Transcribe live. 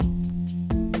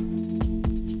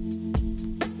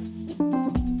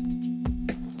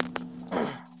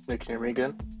Nick, can you hear me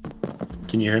again?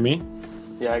 Can you hear me?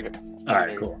 Yeah, I All can right, hear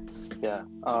you. cool. Yeah.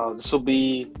 This will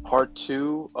be part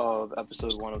two of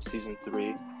episode one of season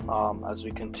three. As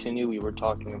we continue, we were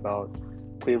talking about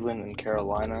Cleveland and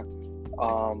Carolina.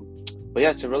 Um, but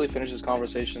yeah, to really finish this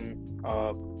conversation,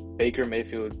 Baker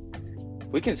Mayfield,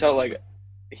 we can tell like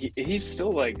he's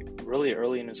still like really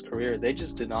early in his career. They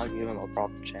just did not give him a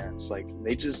proper chance. Like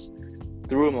they just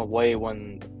threw him away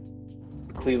when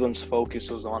Cleveland's focus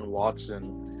was on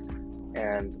Watson,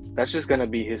 and that's just gonna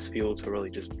be his field to really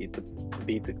just beat the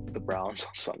Browns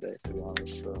on Sunday, to be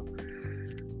honest. So,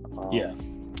 Yeah.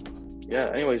 yeah.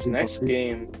 Anyways, We both, next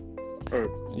game, or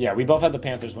yeah, we both had the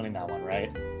Panthers winning that one, right?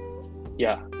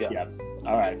 yeah. Yeah.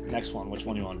 All right, next one. Which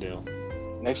one do you want to do?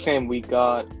 Next game we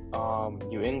got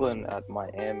New England at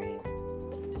Miami,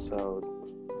 so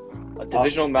a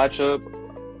divisional matchup,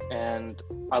 and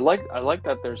I like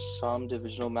that there's some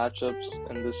divisional matchups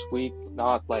in this week,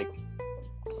 not like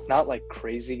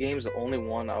crazy games. The only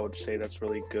one I would say that's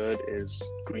really good is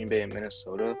Green Bay and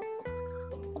Minnesota.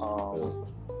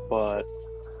 But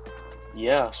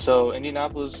yeah, so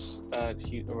Indianapolis at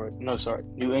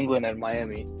New England at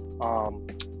Miami.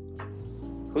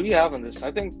 Who do you have in this?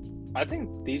 I think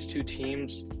these two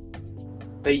teams,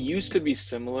 they used to be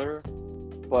similar,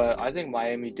 but I think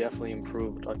Miami definitely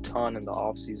improved a ton in the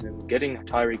offseason. Getting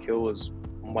Tyreek Hill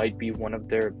might be one of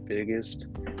their biggest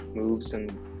moves in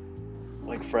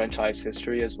like franchise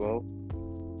history as well.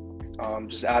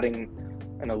 Just adding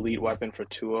an elite weapon for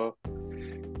Tua.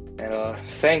 And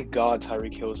thank God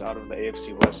Tyreek Hill's out of the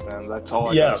AFC West, man. That's all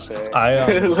I Yeah, gotta say.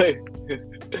 I Like,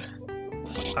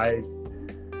 I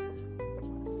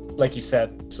like you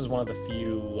said, this is one of the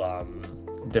few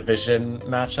division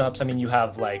matchups. I mean, you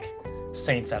have like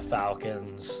Saints at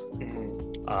Falcons,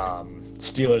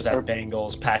 Steelers at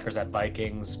Bengals, Packers at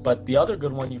Vikings, but the other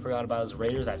good one you forgot about is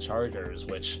Raiders at Chargers,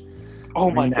 which oh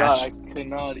my God, rematch. I could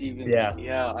not even. Yeah.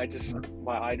 Yeah,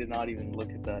 my eye did not even look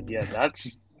at that. Yeah,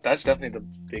 that's definitely the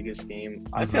biggest game.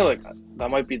 I feel like that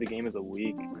might be the game of the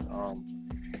week.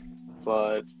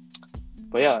 But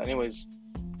yeah. Anyways,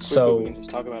 quickly we So can just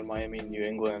talk about Miami and New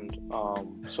England.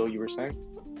 So you were saying?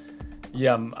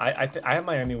 yeah, I have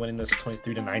Miami winning this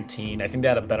 23-19. I think they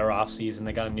had a better offseason.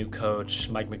 They got a new coach.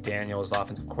 Mike McDaniel was the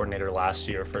offensive coordinator last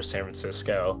year for San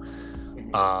Francisco.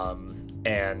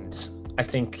 And I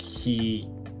think he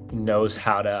knows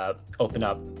how to open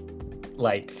up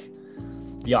like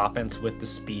the offense with the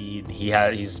speed.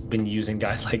 He's been using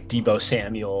guys like Deebo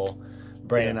Samuel,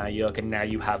 Brandon Ayuk, and now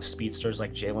you have speedsters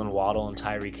like Jalen Waddle and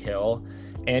Tyreek Hill.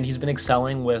 And he's been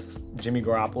excelling with Jimmy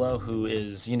Garoppolo, who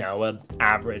is, an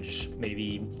average,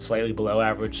 maybe slightly below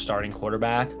average starting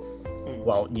quarterback.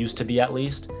 Well, used to be at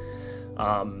least.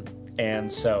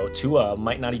 And so Tua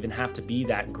might not even have to be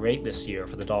that great this year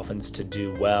for the Dolphins to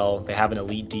do well. They have an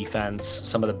elite defense,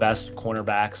 some of the best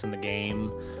cornerbacks in the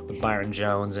game with Byron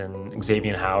Jones and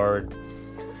Xavier Howard.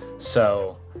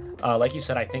 So, like you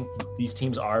said, I think these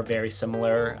teams are very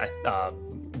similar,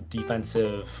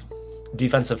 defensive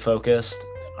focused,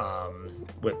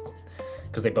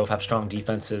 because they both have strong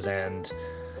defenses, and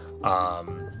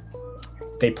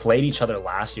they played each other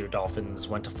last year. Dolphins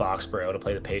went to Foxborough to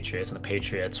play the Patriots, and the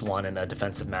Patriots won in a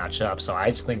defensive matchup. So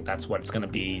I just think that's what it's going to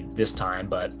be this time,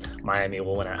 but Miami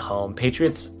will win at home.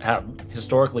 Patriots have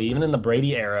historically, even in the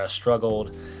Brady era,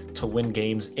 struggled to win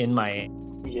games in Miami.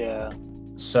 Yeah.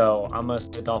 So I'm going to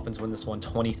say the Dolphins win this one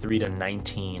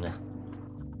 23-19.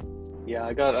 Yeah,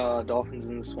 I got Dolphins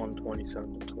in this one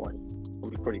 27-20. It'll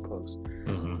be pretty close.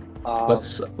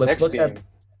 Let's next look game, at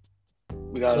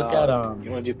we got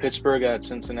you want to do Pittsburgh at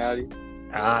Cincinnati?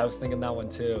 I was thinking that one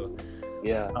too.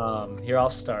 Yeah. Here I'll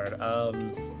start.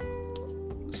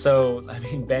 So I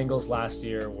mean, Bengals last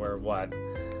year were what?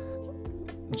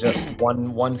 Just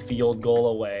one field goal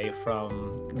away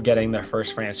from getting their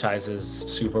first franchise's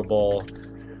Super Bowl.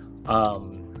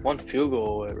 One field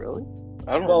goal away, really?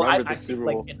 I don't remember the Super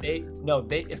Bowl. Like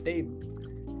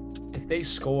if they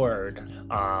scored,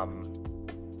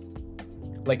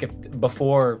 like if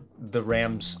before the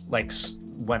Rams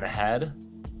went ahead,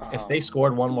 if they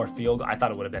scored one more field, I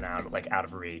thought it would have been out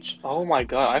of reach. Oh my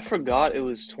God, I forgot it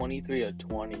was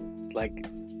 23-20. Like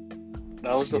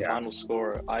that was the final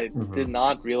score. I did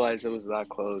not realize it was that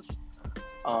close.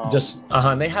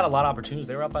 And they had a lot of opportunities.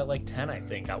 They were up by like 10, I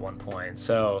think, at one point.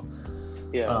 So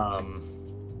yeah.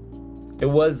 It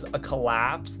was a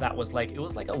collapse that was like, it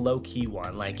was like a low-key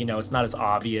one. Like, it's not as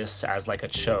obvious as like a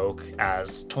choke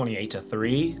as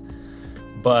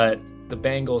 28-3, but the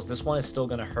Bengals, this one is still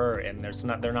going to hurt, and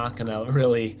they're not going to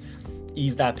really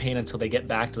ease that pain until they get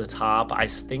back to the top. I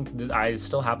think that I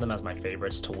still have them as my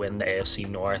favorites to win the AFC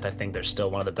North. I think they're still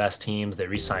one of the best teams. They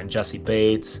re-signed Jesse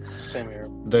Bates. Same here.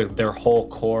 Their whole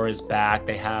core is back.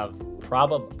 They have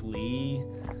probably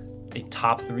a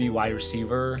top 3 wide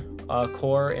receiver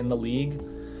core in the league,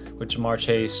 which Jamar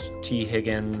Chase, T.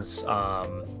 Higgins,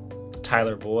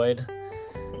 Tyler Boyd.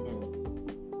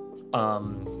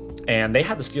 And they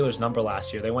had the Steelers number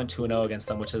last year. They went 2-0 against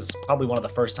them, which is probably one of the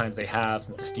first times they have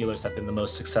since the Steelers have been the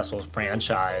most successful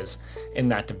franchise in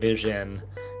that division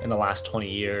in the last 20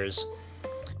 years.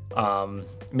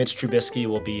 Mitch Trubisky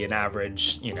will be an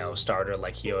average, starter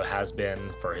like he has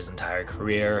been for his entire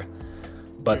career.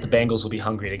 But the Bengals will be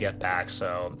hungry to get back,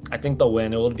 so I think they'll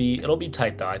win. It'll be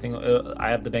tight though. I think I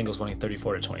have the Bengals winning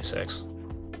 34-26.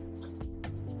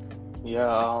 Yeah,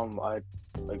 I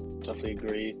definitely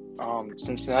agree.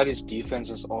 Cincinnati's defense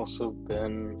has also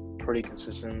been pretty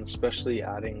consistent, especially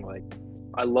adding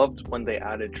I loved when they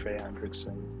added Trey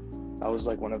Hendrickson. That was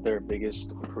one of their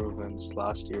biggest improvements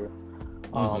last year.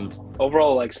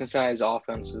 Overall, Cincinnati's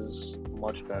offense is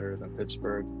much better than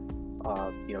Pittsburgh.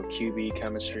 QB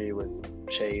chemistry with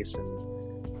Chase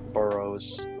and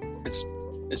Burrows. It's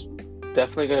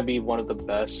definitely going to be one of the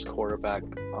best quarterback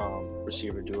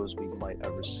receiver duos we might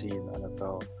ever see in the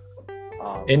NFL.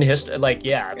 In history, if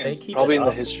they keep probably it in up,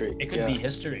 the history. it could be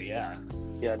history. Yeah.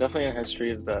 Yeah, definitely in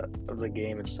history of the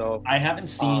game itself. I haven't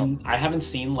seen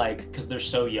because they're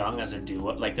so young as a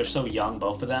duo. They're so young,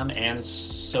 both of them, and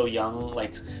so young.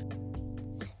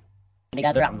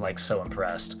 Together, I'm so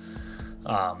impressed.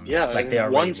 They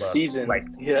are one season.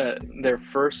 Their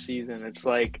first season. It's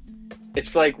like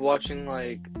watching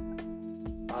I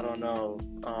don't know.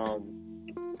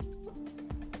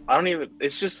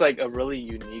 It's just a really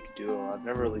unique duo. I've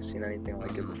never really seen anything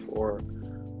like it before.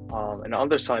 And on the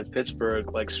other side, Pittsburgh,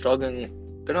 struggling.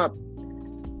 They're not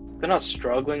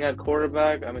struggling at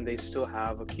quarterback. I mean, they still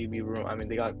have a QB room. I mean,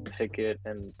 they got Pickett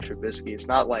and Trubisky. It's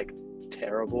not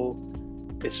terrible.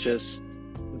 It's just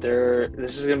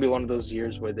this is gonna be one of those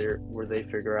years where they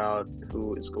figure out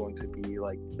who is going to be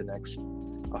the next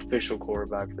official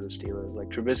quarterback for the Steelers.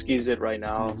 Trubisky's it right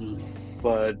now.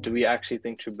 But do we actually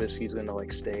think Trubisky's going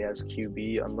to stay as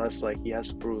QB unless he has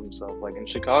to prove himself? In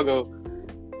Chicago,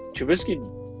 Trubisky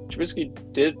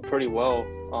did pretty well.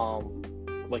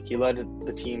 He led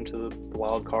the team to the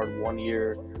wild card 1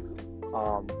 year.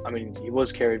 I mean, he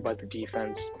was carried by the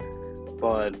defense,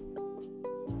 but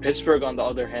Pittsburgh, on the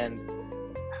other hand,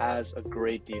 has a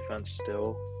great defense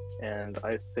still, and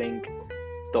I think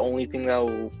the only thing that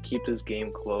will keep this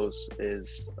game close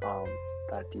is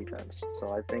that defense.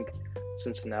 So I think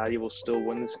Cincinnati will still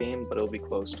win this game, but it'll be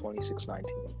close, 26-19.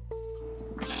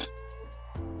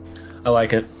 I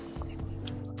like it.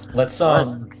 Let's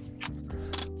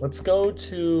go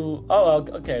to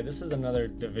okay, this is another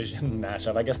division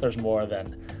matchup. I guess there's more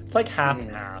than it's half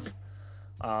and half.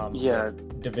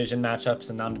 Division matchups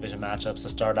and non-division matchups to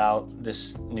start out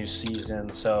this new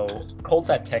season. So Colts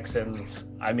at Texans.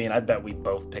 I mean, I bet we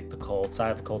both picked the Colts. I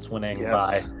have the Colts winning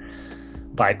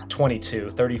by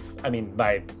 22, 30. I mean,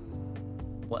 by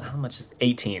how much is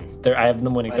 18? I have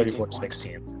them winning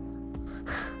 34-16.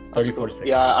 34-16.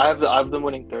 Yeah, I have them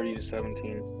winning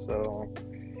 30-17. So,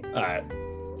 all right.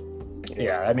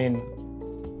 Yeah, I mean,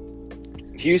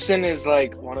 Houston is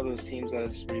one of those teams that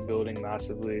is rebuilding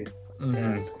massively.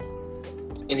 And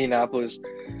Indianapolis,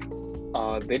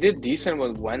 they did decent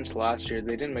with Wentz last year.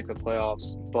 They didn't make the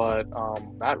playoffs, but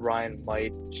Matt Ryan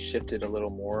might shift it a little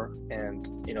more. And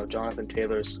Jonathan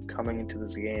Taylor's coming into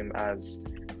this game as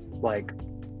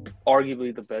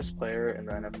arguably the best player in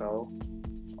the NFL,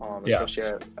 especially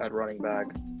at running back,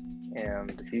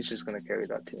 and he's just going to carry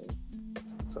that team.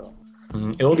 So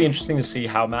it will be interesting to see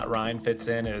how Matt Ryan fits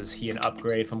in. Is he an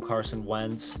upgrade from Carson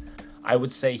Wentz? I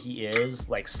would say he is,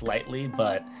 slightly,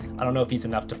 but I don't know if he's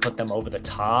enough to put them over the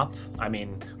top. I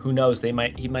mean, who knows? He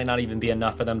might not even be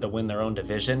enough for them to win their own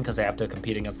division because they have to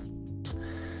compete against.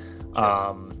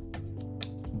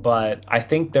 But I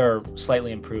think they're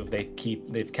slightly improved.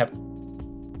 They've kept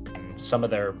some of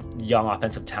their young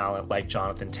offensive talent like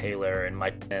Jonathan Taylor and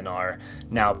Mike Penn are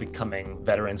now becoming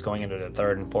veterans going into their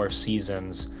third and fourth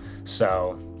seasons.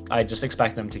 So I just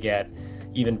expect them to get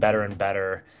even better and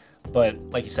better. But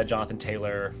like you said, Jonathan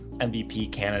Taylor,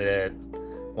 MVP candidate,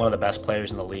 one of the best players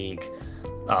in the league.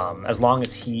 As long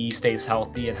as he stays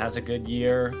healthy and has a good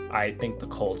year, I think the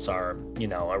Colts are,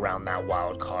 around that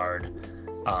wild card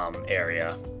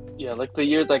area. Yeah,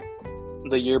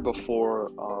 the year before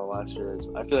last year,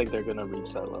 I feel they're gonna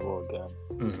reach that level again.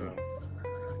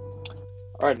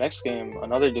 All right, next game,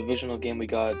 another divisional game. We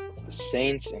got the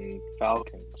Saints and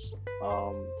Falcons.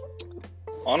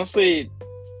 Honestly,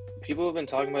 people have been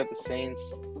talking about the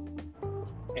Saints,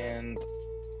 and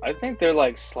I think they're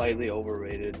like slightly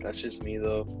overrated. That's just me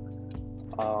though.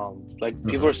 Like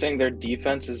people are saying their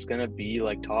defense is gonna be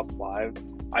like top 5.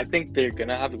 I think they're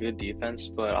gonna have a good defense,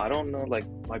 but I don't know like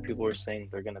why people are saying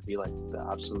they're gonna be like the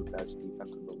absolute best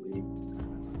defense in the league.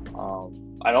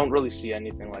 I don't really see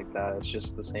anything like that. It's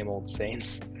just the same old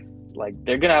Saints. Like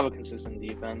they're gonna have a consistent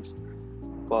defense,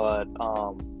 but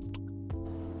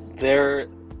their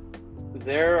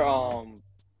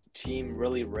team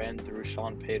really ran through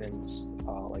Sean Payton's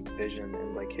like vision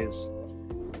and like his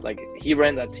he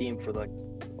ran that team for like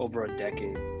over a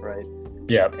decade, right?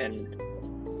 Yeah. And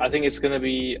I think it's gonna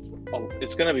be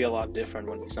a lot different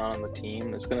when he's not on the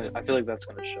team. I feel like that's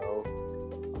gonna show,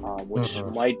 which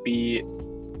might be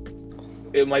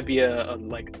a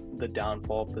like the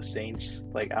downfall of the Saints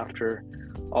like after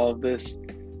all of this.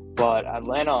 But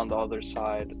Atlanta on the other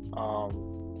side,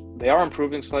 they are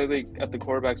improving slightly at the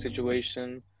quarterback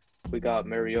situation. We got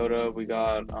Mariota, we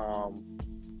got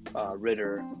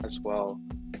Ritter as well.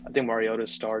 I think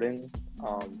Mariota's starting,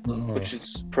 which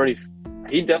is pretty.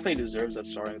 He definitely deserves that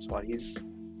starting spot. He's,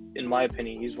 in my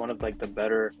opinion, he's one of like the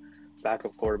better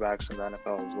backup quarterbacks in the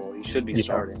NFL as well. He should be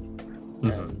starting,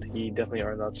 and he definitely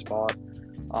earned that spot.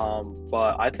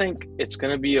 But I think it's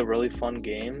gonna be a really fun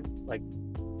game. Like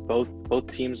both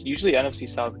teams. Usually NFC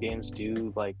South games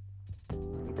do like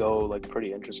go like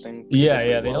pretty interesting.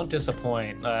 Yeah, they don't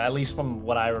disappoint. At least from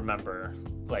what I remember,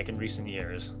 like in recent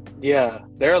years. Yeah,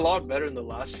 they're a lot better in the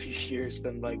last few years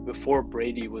than like before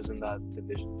Brady was in that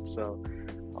division. So,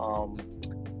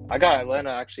 I got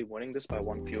Atlanta actually winning this by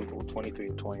 1 field goal,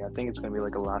 23-20. I think it's gonna be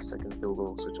like a last-second field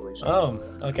goal situation. Oh,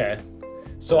 okay.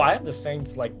 So I have the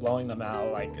Saints like blowing them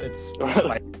out. Like it's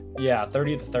like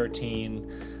 30-13.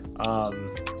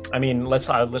 I mean, let's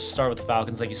start with the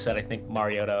Falcons. Like you said, I think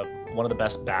Mariota, one of the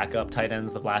best backup tight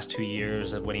ends the last 2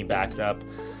 years when he backed up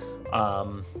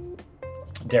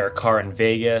Derek Carr in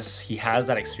Vegas. He has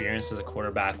that experience as a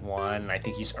quarterback one, and I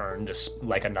think he's earned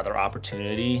like another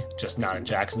opportunity, just not in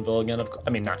Jacksonville again.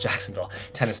 Not Jacksonville,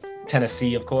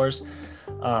 Tennessee, of course.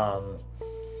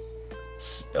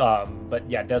 But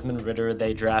yeah, Desmond Ritter,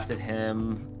 they drafted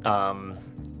him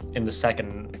in the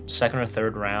second or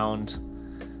third round,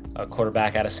 a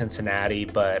quarterback out of Cincinnati,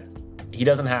 but he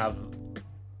doesn't have.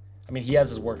 I mean, he has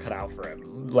his work cut out for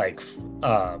him, like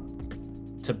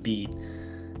to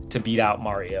beat out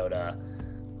Mariota.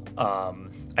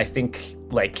 I think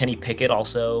like Kenny Pickett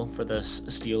also for the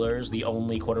Steelers, the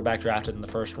only quarterback drafted in the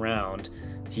first round,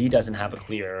 he doesn't have a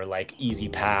clear like easy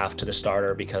path to the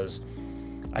starter because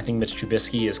I think Mitch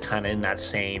Trubisky is kind of in that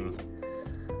same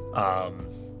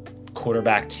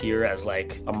quarterback tier as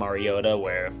like a Mariota,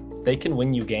 where they can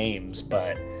win you games,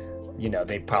 but you know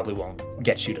they probably won't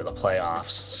get you to the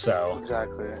playoffs. So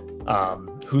exactly.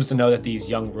 Who's to know that these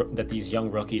young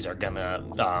rookies are gonna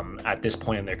at this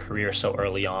point in their career so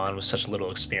early on with such little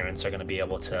experience are gonna be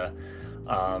able to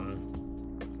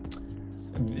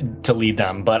lead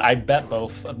them. But I bet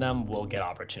both of them will get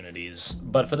opportunities.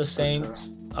 But for the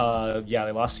Saints, they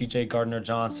lost CJ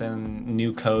Gardner-Johnson,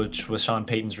 new coach with Sean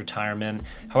Payton's retirement.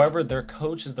 However, their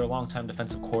coach is their longtime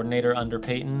defensive coordinator under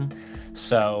Payton,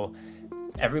 so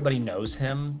everybody knows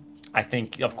him. I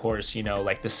think, of course, you know,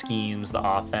 like the schemes, the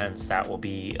offense, that will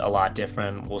be a lot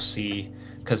different. We'll see,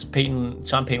 because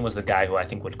Sean Payton was the guy who I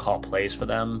think would call plays for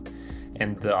them,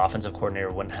 and the offensive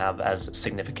coordinator wouldn't have as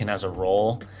significant as a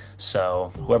role.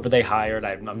 So whoever they hired,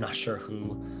 I'm not sure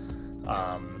who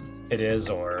it is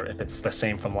or if it's the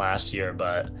same from last year,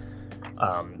 but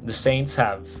the Saints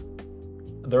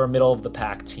they're a middle of the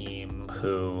pack team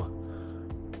who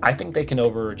I think they can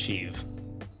overachieve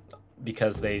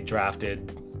because they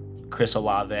drafted Chris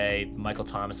Olave, Michael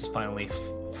Thomas is finally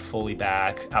fully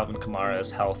back, Alvin Kamara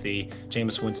is healthy,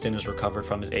 Jameis Winston is recovered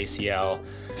from his ACL.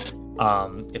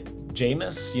 If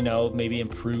Jameis, you know, maybe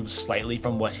improves slightly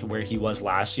from where he was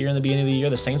last year in the beginning of the year,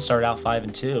 the Saints started out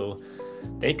 5-2.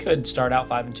 They could start out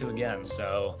 5-2 again.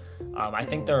 So I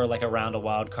think they're like around a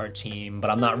wild card team,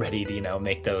 but I'm not ready to, you know,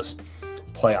 make those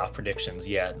playoff predictions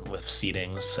yet with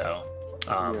seedings. So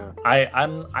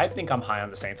I think I'm high on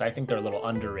the Saints. I think they're a little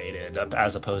underrated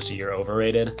as opposed to you're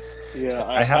overrated. Yeah, so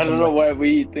I don't know why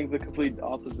we think the complete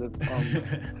opposite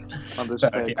on this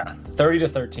pick.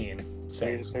 30-13.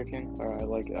 Saints. 30-13. All right, I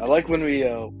like it. I like when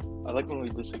we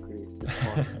disagree.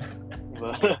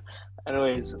 But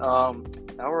anyways, now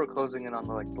we're closing in on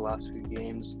the last few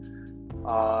games.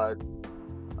 All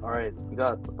right, we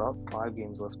got about 5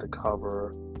 games left to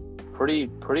cover. Pretty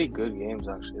good games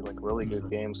actually, like really good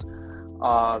games.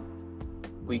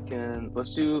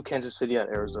 Let's do Kansas City at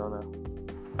Arizona.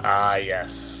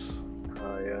 Yes.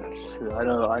 Yes. I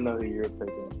know who you're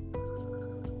picking.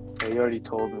 Yeah, you already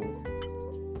told me.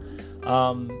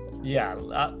 Yeah.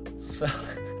 So,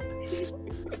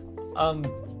 I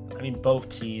mean, both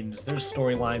teams. There's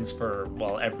storylines for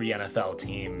every NFL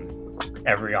team,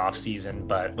 every offseason.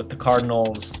 But with the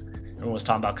Cardinals, everyone was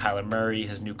talking about Kyler Murray,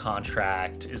 his new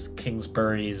contract. Is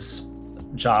Kingsbury's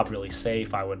job really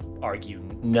safe? I would argue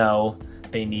no.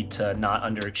 They need to not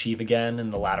underachieve again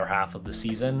in the latter half of the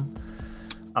season.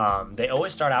 They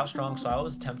always start out strong, so I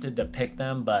was tempted to pick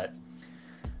them, but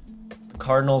the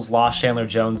Cardinals lost Chandler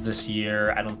Jones this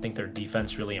year. I don't think their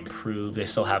defense really improved. They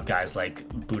still have guys like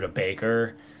Budda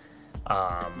Baker,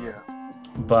 Yeah.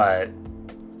 but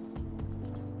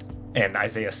and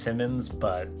Isaiah Simmons,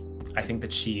 but I think the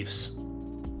Chiefs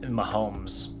and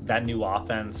Mahomes, that new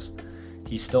offense,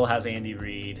 he still has Andy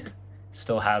Reid,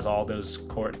 still has all those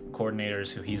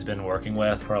coordinators who he's been working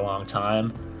with for a long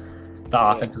time. The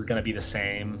offense is going to be the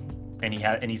same, and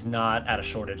he's not at a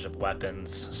shortage of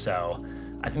weapons. So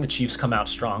I think the Chiefs come out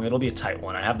strong. It'll be a tight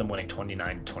one. I have them winning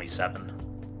 29-27.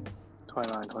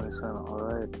 29-27. All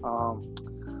right.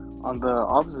 On the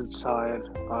opposite side,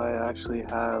 I actually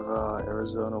have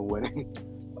Arizona winning.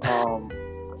 Shocker.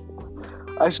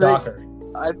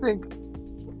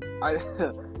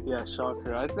 Yeah,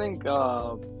 shocker. I think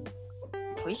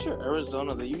pretty sure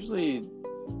Arizona. They usually.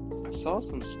 I saw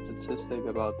some statistic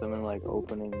about them in like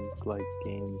opening like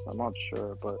games. I'm not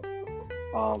sure, but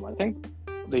I think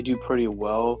they do pretty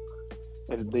well.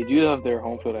 They do have their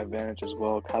home field advantage as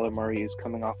well. Kyler Murray is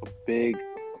coming off a big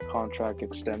contract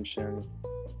extension.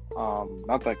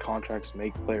 Not that contracts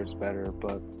make players better,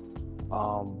 but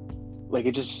like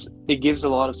it gives a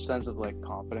lot of sense of like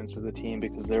confidence to the team,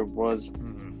 because there was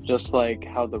just like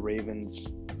how the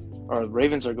Ravens are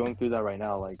going through that right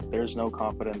now. Like there's no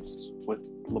confidence with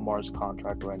Lamar's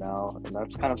contract right now, and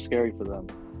that's kind of scary for them.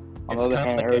 On the other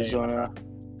hand, like Arizona,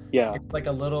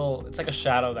 it's like a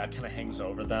shadow that kind of hangs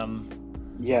over them.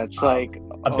 Yeah, it's like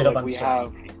a bit of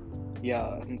uncertainty.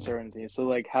 Uncertainty. So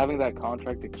like having that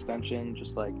contract extension,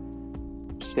 just like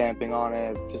stamping on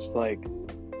it, just like,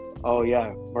 oh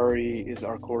yeah, Murray is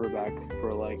our quarterback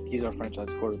for like, he's our franchise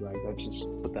quarterback. That's just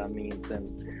what that means.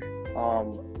 And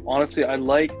honestly, I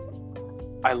like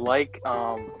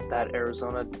that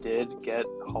Arizona did get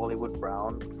Hollywood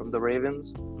Brown from the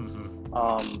Ravens,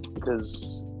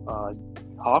 because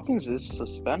Hopkins is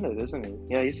suspended, isn't he?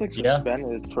 Yeah, he's like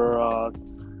suspended for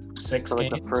 6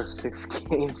 games. Like the first 6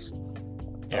 games.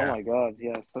 Yeah. Oh my god,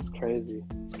 yeah, that's crazy.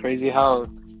 It's crazy how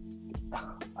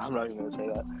I'm not even gonna say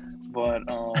that, but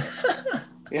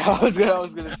yeah, I was gonna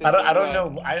say. I don't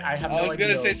know. I have no idea. I was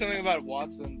gonna say something about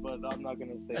Watson, but I'm not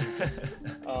gonna say it.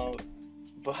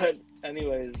 But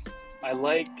anyways, I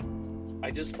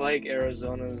just like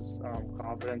Arizona's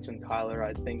confidence in Kyler.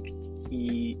 I think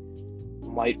he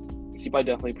might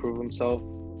definitely prove himself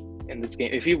in this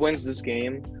game. If he wins this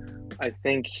game, I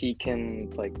think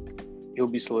he'll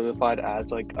be solidified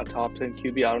as like a top 10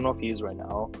 QB. I don't know if he is right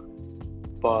now,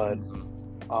 but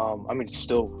I mean,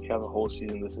 still, you have a whole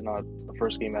season. This is not the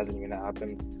first game, hasn't even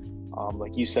happened.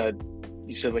 Like you said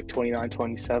like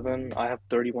 29-27. I have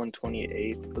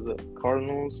 31-28 for the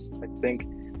Cardinals. I think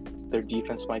their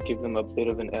defense might give them a bit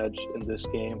of an edge in this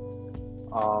game.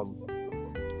 On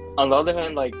the other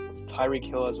hand, like Tyreek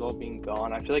Hill as well being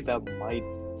gone, I feel like that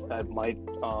might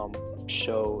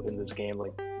show in this game.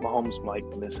 Like Mahomes might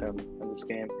miss him in this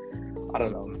game. I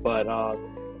don't know, but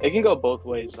it can go both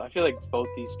ways. I feel like both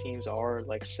these teams are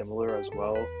like similar as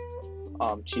well.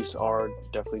 Chiefs are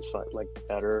definitely like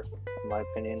better in my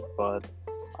opinion, but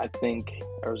I think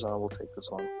Arizona will take this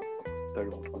one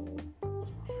 31-28.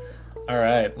 All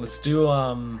right, let's do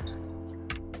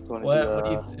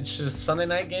it's just Sunday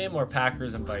night game or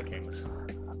Packers and Vikings?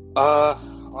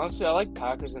 Honestly, I like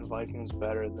Packers and Vikings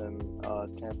better than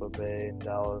Tampa Bay and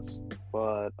Dallas,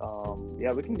 but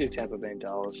yeah, we can do Tampa Bay and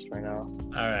Dallas right now.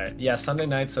 All right, yeah, Sunday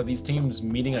night. So these teams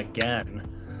meeting again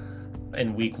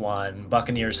in Week 1.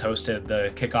 Buccaneers hosted the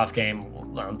kickoff game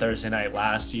on Thursday night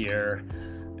last year,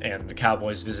 and the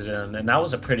Cowboys visited them, and that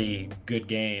was a pretty good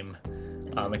game.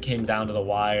 It came down to the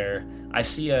wire. I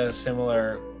see a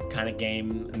similar kind of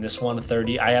game in this one. I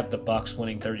have the Bucs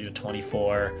winning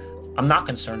 30-24. I'm not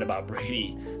concerned about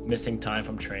Brady missing time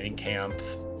from training camp.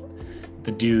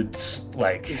 The dude's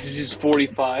like, he's just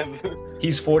 45.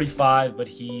 He's 45, but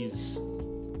he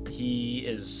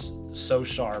is so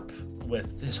sharp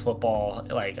with his football.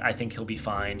 Like, I think he'll be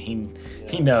fine. He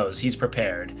knows, he's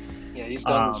prepared. Yeah, he's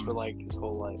done this for like his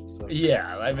whole life. So.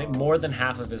 Yeah, I mean, more than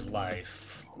half of his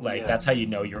life. Like, that's how you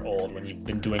know you're old, when you've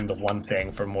been doing the one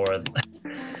thing for more.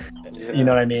 You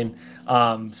know what I mean?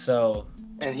 So.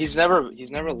 And he's never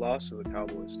lost to the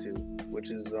Cowboys too, which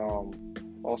is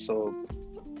also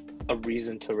a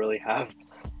reason to really have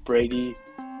Brady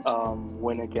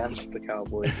win against the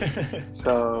Cowboys.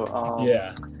 So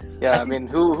Yeah. I mean,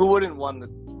 who wouldn't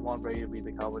want Brady to beat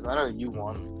the Cowboys? I know you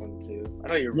want him to. I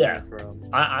know you're rooting for him.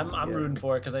 I'm rooting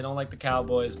for it because I don't like the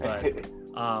Cowboys, but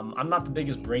I'm not the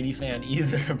biggest Brady fan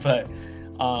either. But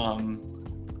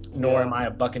nor am I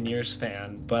a Buccaneers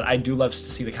fan. But I do love to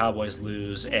see the Cowboys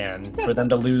lose, and for them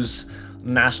to lose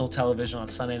national television on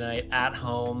Sunday night at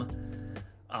home.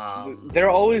 They're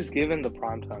always given the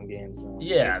primetime games. Man.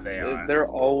 Yeah, they are. They're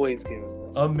always given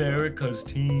America's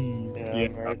team. Yeah,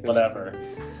 America's whatever.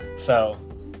 Team. So,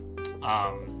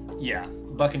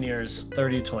 Buccaneers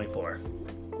 30-24.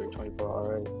 30-24, all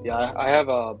right. Yeah, I have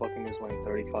Buccaneers winning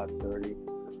 35-30.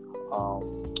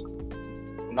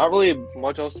 Not really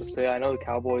much else to say. I know the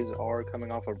Cowboys are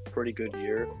coming off a pretty good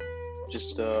year.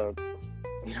 Just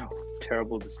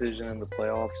terrible decision in the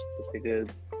playoffs that they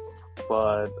did.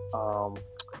 But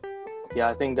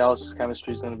I think Dallas'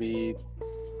 chemistry is going to be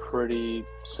pretty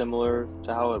similar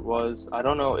to how it was. I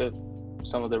don't know if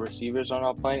some of the receivers are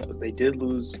not playing. They did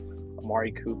lose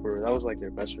Amari Cooper. That was like their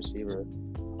best receiver.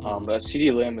 But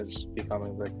CeeDee Lamb is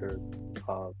becoming like their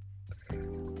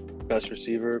best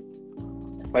receiver.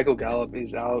 Michael Gallup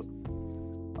is out.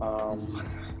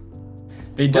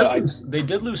 They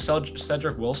did lose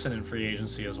Cedric Wilson in free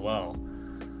agency as well.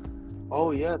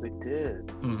 Oh yeah, they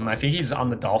did. I think he's on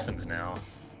the Dolphins now.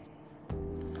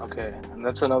 Okay, and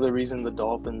that's another reason the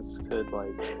Dolphins could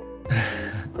be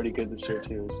pretty good this year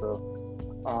too. So,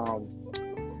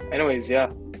 anyways,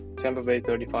 Tampa Bay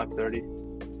 35-30.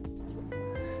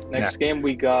 Next game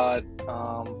we got.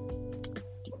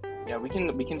 We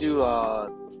can do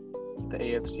the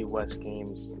AFC West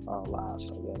games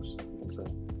last, I guess you can say.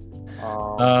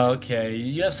 Okay,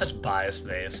 you have such bias for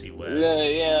the AFC West.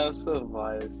 Yeah, I'm so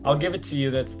biased. I'll give it to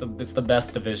you. It's the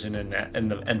best division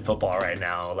in football right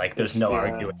now. Like, there's no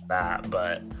arguing that.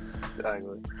 But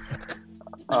exactly.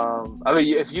 I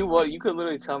mean, if you could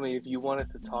literally tell me if you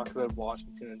wanted to talk about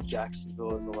Washington and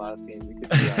Jacksonville as the last game, you could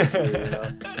do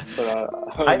that. But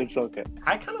it's okay.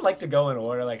 I kind of like to go in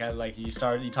order. Like you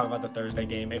talk about the Thursday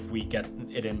game. If we get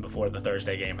it in before the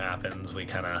Thursday game happens, we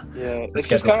kind of It's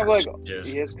just kind of like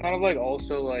it's kind of like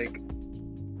also like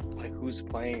who's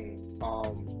playing.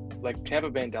 Like Tampa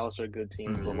Bay and Dallas are good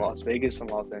teams, but Las Vegas and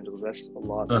Los Angeles, that's a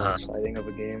lot more exciting of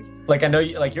a game. Like I know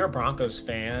you're a Broncos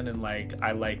fan, and like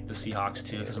I like the Seahawks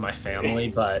too because of my family,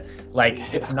 but like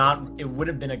it would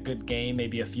have been a good game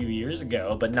maybe a few years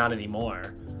ago, but not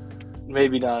anymore.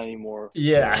 Maybe not anymore.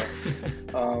 Yeah.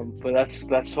 But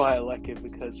that's why I like it,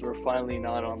 because we're finally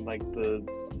not on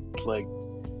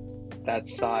that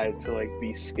side to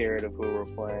be scared of who we're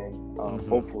playing.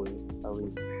 Hopefully, at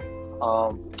least.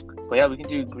 But we can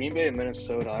do Green Bay and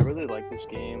Minnesota. I really like this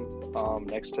game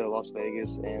next to Las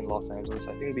Vegas and Los Angeles.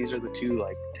 I think these are the two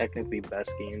technically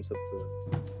best games of the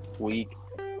week.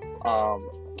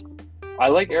 I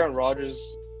like Aaron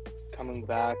Rodgers coming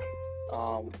back,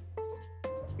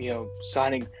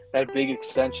 signing that big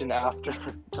extension after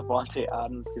Davante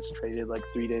Adams gets traded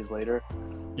 3 days later.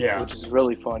 Yeah, which is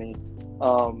really funny.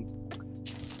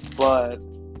 But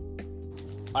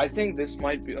I think this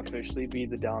might officially be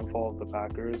the downfall of the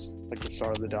Packers, the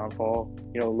start of the downfall.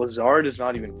 Lazard is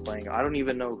not even playing. I don't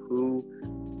even know who.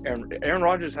 Aaron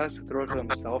Rodgers has to throw to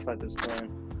himself at this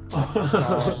point.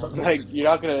 You're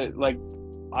not gonna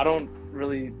I don't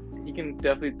really. He can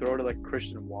definitely throw to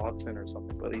Christian Watson or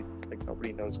something, but he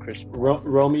nobody knows Christian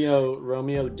Watson.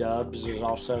 Romeo Doubs is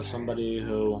also somebody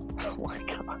who, oh my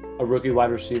God, a rookie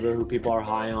wide receiver who people are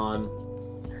high on.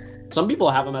 Some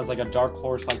people have him as a dark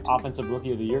horse, offensive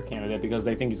rookie of the year candidate because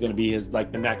they think he's going to be his the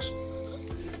next.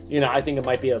 I think it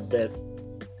might be a bit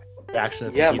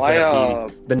reaction. Yeah, he's going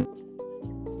to be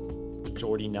the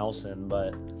Jordy Nelson,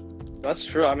 but that's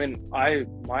true. I mean, my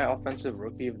offensive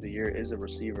rookie of the year is a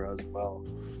receiver as well.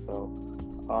 So,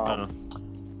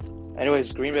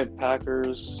 anyways, Green Bay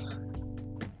Packers.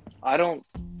 I don't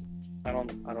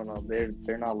know.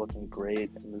 They're not looking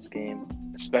great in this game,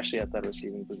 especially at that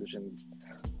receiving position.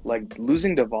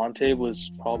 Losing Davante was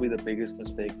probably the biggest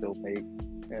mistake they'll make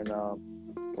in the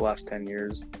last 10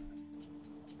 years.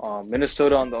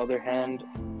 Minnesota, on the other hand,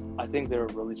 I think they're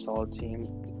a really solid team.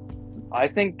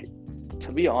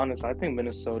 To be honest, I think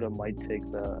Minnesota might take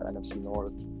the NFC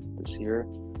North this year.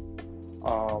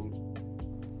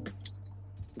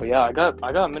 But yeah, I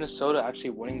got Minnesota actually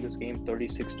winning this game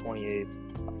 36-28.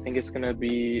 I think it's gonna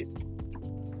be.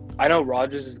 I know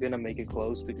Rodgers is gonna make it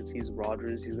close because he's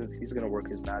Rodgers. He's gonna work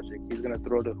his magic. He's gonna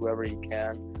throw to whoever he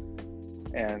can,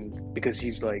 and because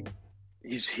he's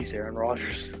Aaron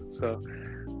Rodgers. So,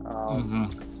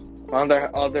 on the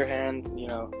other hand,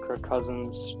 Kirk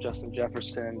Cousins, Justin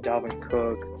Jefferson, Dalvin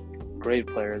Cook, great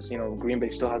players. You know, Green Bay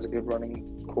still has a good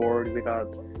running core. They got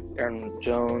Aaron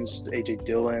Jones, A.J.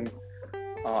 Dillon.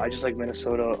 I just like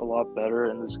Minnesota a lot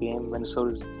better in this game.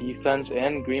 Minnesota's defense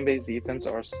and Green Bay's defense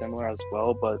are similar as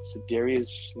well, but Za'Darius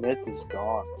Smith is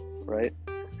gone, right?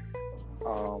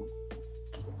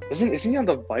 Isn't he on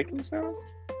the Vikings now?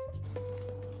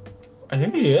 I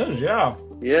think he is, yeah.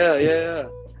 Yeah.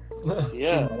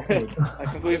 I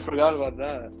completely forgot about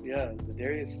that. Yeah,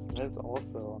 Za'Darius Smith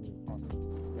also on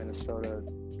Minnesota.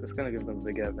 That's gonna give them a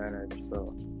big advantage.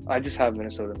 So I just have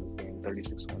Minnesota in this game,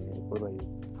 36-28. What about you?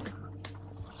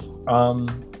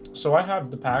 So I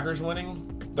have the Packers winning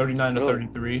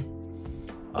 39-33.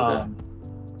 Okay.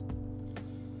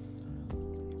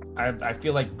 I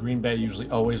feel like Green Bay usually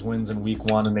always wins in week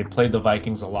 1, and they played the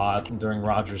Vikings a lot during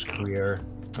Rodgers' career,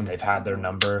 and they've had their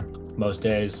number most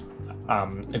days,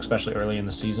 especially early in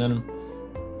the season.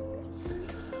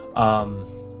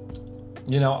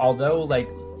 You know, although like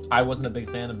I wasn't a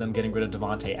big fan of them getting rid of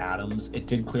Devontae Adams, it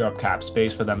did clear up cap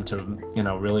space for them to, you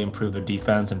know, really improve their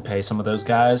defense and pay some of those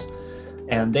guys.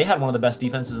 And they had one of the best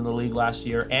defenses in the league last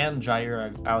year, and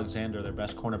Jair Alexander, their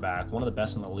best cornerback, one of the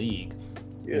best in the league,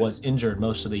 was injured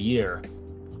most of the year.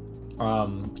 I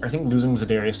think losing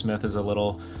Za'Darius Smith is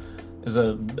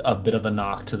a bit of a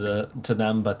knock to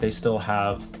them, but they still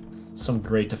have some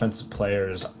great defensive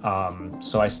players.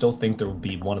 So I still think there will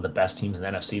be one of the best teams in the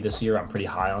NFC this year. I'm pretty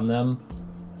high on them.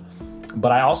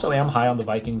 But I also am high on the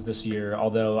Vikings this year,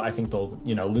 although I think they'll,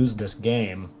 you know, lose this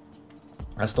game.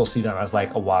 I still see them as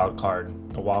like a wild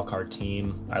card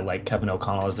team. I like Kevin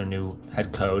O'Connell as their new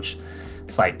head coach.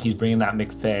 It's like he's bringing that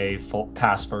McVay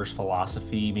pass first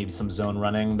philosophy, maybe some zone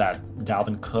running that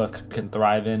Dalvin Cook can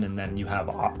thrive in, and then you have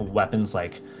weapons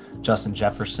like Justin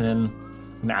Jefferson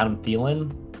and Adam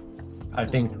Thielen. I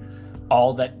think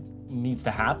all that needs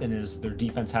to happen is their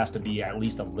defense has to be at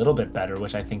least a little bit better,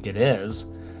 which I think it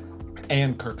is.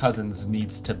 And Kirk Cousins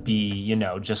needs to be, you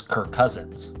know, just Kirk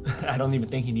Cousins. I don't even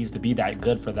think he needs to be that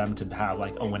good for them to have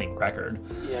like a winning record.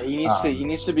 Yeah, he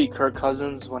needs to be Kirk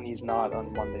Cousins when he's not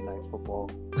on Monday Night Football.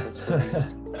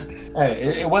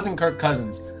 Hey, it wasn't Kirk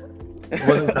Cousins. It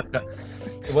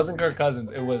wasn't Kirk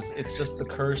Cousins. It's just the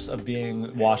curse of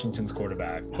being Washington's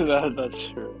quarterback. That's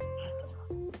true.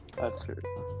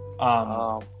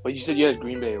 But you said you had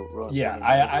Green Bay. Yeah,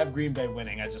 I have Green Bay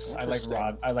winning. I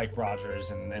like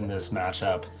Rodgers in this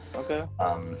matchup. Okay.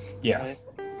 Yeah. Okay.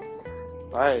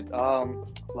 All right.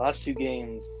 Last 2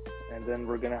 games, and then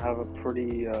we're gonna have a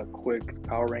pretty quick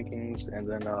power rankings, and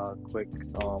then quick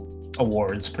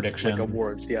awards prediction.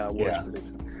 Prediction.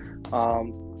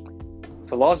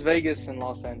 So Las Vegas and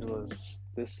Los Angeles.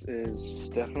 This is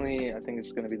definitely, I think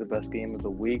it's going to be the best game of the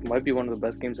week. Might be one of the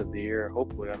best games of the year,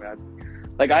 hopefully. I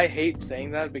mean, I hate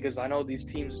saying that because I know these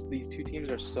 2 teams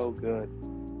are so good.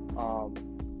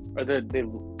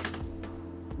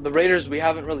 The Raiders, we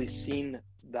haven't really seen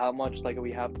that much like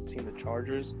we have seen the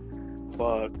Chargers,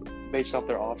 but based off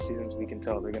their off seasons, we can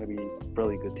tell they're going to be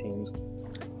really good teams.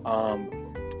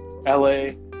 LA,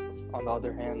 on the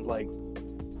other hand, like,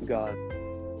 we got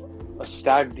a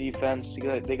stacked defense.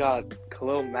 They got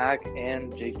Khalil Mack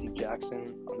and J.C.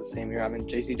 Jackson on the same year. I mean,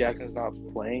 J.C. Jackson's not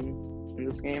playing in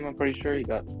this game, I'm pretty sure. He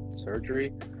got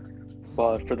surgery.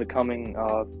 But for the coming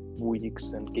weeks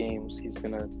and games, he's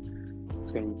gonna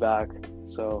be back.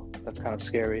 So that's kind of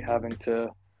scary, having to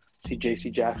see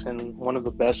J.C. Jackson, one of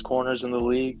the best corners in the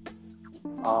league.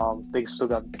 They still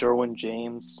got Derwin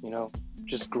James, you know,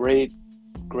 just great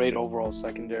overall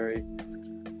secondary.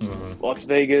 Mm-hmm. Las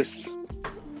Vegas,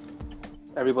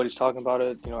 everybody's talking about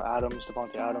it. You know,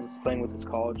 Devontae Adams playing with his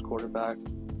college quarterback.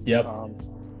 Yep.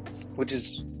 Which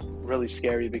is really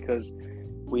scary because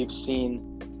we've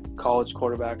seen college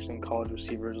quarterbacks and college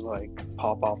receivers like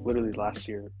pop off literally last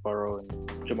year, Burrow and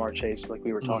Jamar Chase, like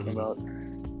we were talking about.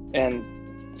 And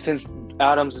since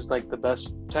Adams is like the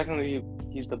best, technically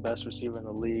he's the best receiver in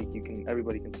the league.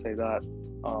 Everybody can say that.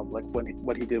 Like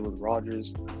what he did with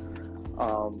Rodgers.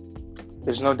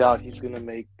 There's no doubt he's gonna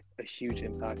make a huge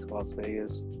impact to Las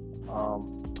Vegas.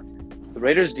 The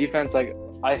Raiders defense, like,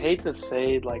 I hate to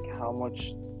say like how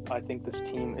much I think this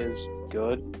team is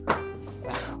good,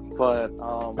 but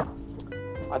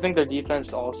I think their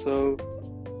defense also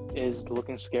is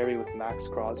looking scary with Max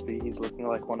Crosby. He's looking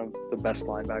like one of the best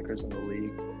linebackers in the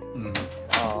league.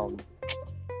 Mm-hmm.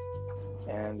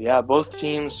 And yeah, both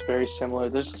teams very similar.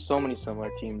 There's so many similar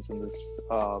teams in this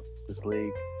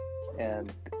league,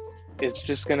 and it's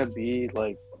just gonna be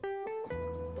like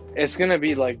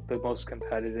the most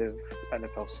competitive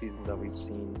NFL season that we've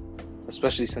seen,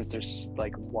 especially since there's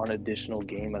like one additional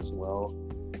game as well.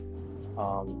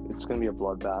 It's gonna be a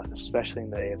bloodbath, especially in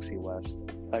the AFC West.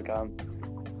 Like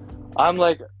I'm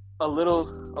like a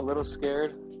little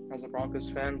scared as a Broncos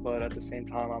fan, but at the same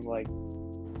time, I'm like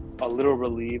a little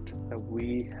relieved that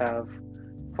we have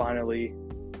finally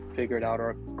figured out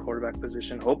our quarterback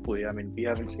position. Hopefully, I mean, we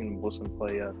haven't seen Wilson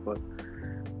play yet, but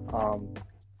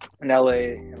in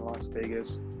LA and Las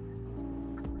Vegas,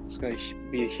 it's going to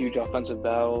be a huge offensive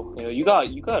battle. You know, you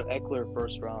got Eckler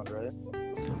first round, right?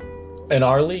 In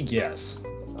our league, yes.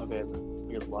 Okay,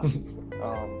 you're lucky.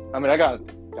 I mean, I got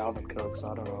Dalvin Cook, so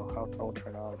I don't know how it'll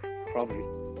turn out. Probably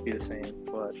be the same,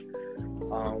 but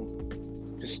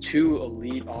just two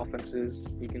elite offenses,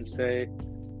 you can say.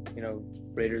 You know,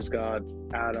 Raiders got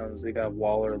Adams, they got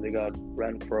Waller, they got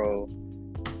Renfro.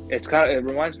 It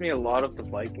reminds me a lot of the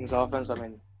Vikings offense. I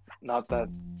mean, not that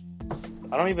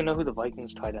I don't even know who the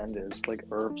Vikings tight end is, like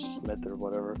Irv Smith or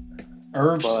whatever.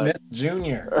 Smith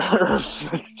Jr. Irv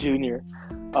Smith Jr.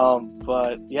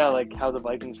 But yeah, like how the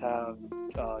Vikings have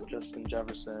Justin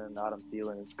Jefferson, Adam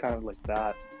Thielen. It's kind of like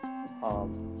that.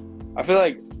 I feel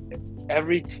like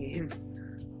every team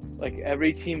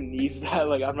needs that.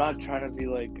 Like, I'm not trying to be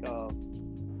like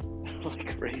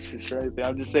like racist or anything.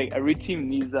 I'm just saying every team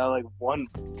needs that like one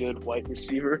good wide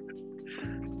receiver.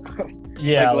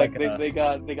 Yeah, they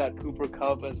got Cooper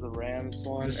Kupp as the Rams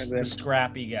one, and then the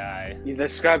scrappy guy. Yeah, the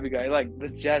scrappy guy. Like the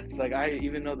Jets. Like I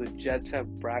even know the Jets have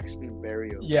Braxton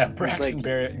Berrios. Yeah, Braxton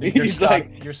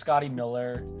Berrios. You're Scotty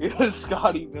Miller. Yeah,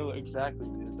 Scotty Miller. Exactly,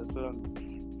 dude. That's what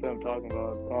I'm talking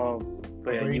about.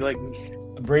 But yeah,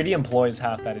 Brady employs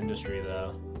half that industry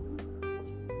though.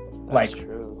 That's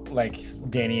true. Like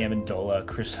Danny Amendola,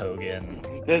 Chris Hogan.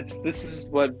 This is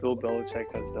what Bill Belichick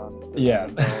has done. Yeah,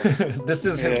 this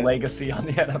is his legacy on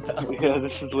the NFL. Yeah,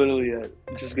 this is literally it.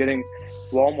 Just getting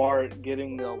Walmart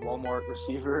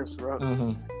receivers.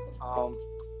 Mm-hmm.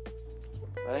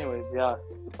 But anyways, yeah.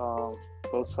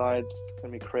 Both sides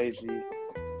gonna be crazy.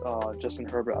 Justin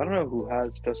Herbert. I don't know who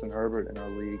has Justin Herbert in our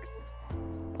league.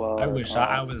 But I wish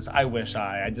I wish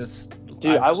I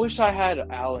had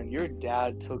Allen. Your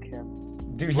dad took him.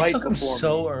 Dude, he took him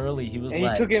so early. He was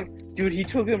like, he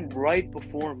took him right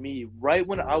before me. Right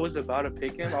when I was about to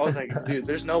pick him, I was like, dude,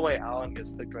 there's no way Allen gets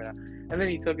picked right now. And then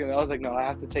he took him. I was like, no, I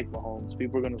have to take Mahomes.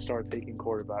 People are gonna start taking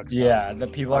quarterbacks. Yeah, the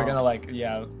people are gonna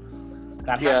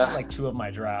That happened like two of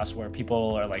my drafts where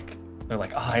people are like, they're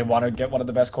like, oh, I want to get one of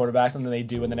the best quarterbacks, and then they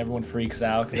do, and then everyone freaks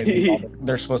out because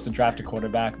they're supposed to draft a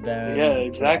quarterback then. Yeah,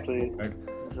 exactly.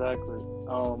 Exactly.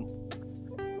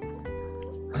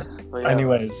 But yeah.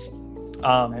 Anyways,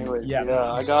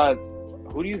 yeah. I got.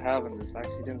 Who do you have in this? I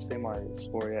actually didn't say my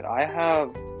score yet. I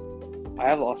have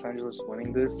Los Angeles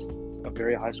winning this, a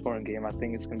very high scoring game. I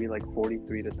think it's gonna be like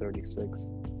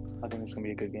 43-36. I think it's gonna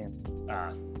be a good game.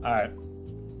 All right.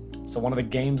 So one of the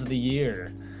games of the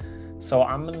year. So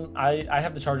I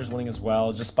have the Chargers winning as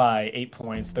well, just by 8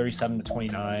 points,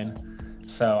 37-29.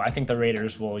 So I think the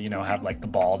Raiders will, have like the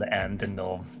ball to end, and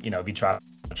they'll, be try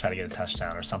to get a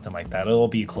touchdown or something like that. It'll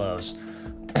be close.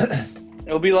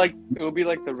 It'll be like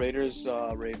the Raiders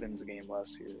Ravens game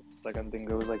last year. Like I think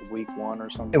it was like week 1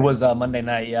 or something. It was Monday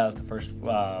night. Yeah, it was the first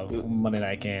Monday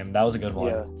night game. That was a good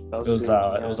one. Yeah, it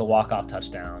was a walk-off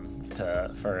touchdown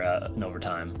for an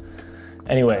overtime.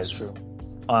 Anyways.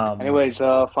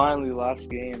 Finally, last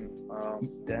game,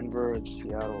 Denver and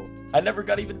Seattle. I never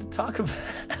got even to talk about.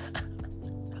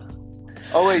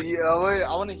 wait,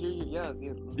 I want to hear you. Yeah,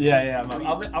 dude. Yeah.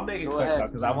 I'll make it quick though,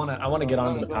 because I want to get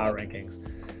on to the power rankings.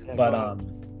 Yeah, but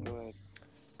go ahead.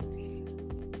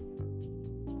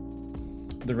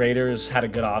 The Raiders had a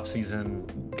good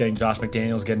offseason, getting Josh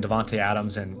McDaniels, getting Devontae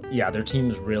Adams, and yeah, their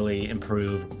team's really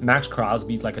improved. Max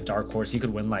Crosby's like a dark horse. He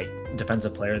could win like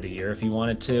Defensive Player of the Year if he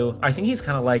wanted to. I think he's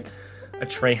kind of like a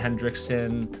Trey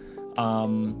Hendrickson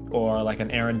or like an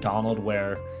Aaron Donald,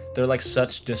 where they're like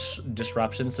such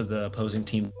disruptions to the opposing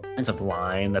team of the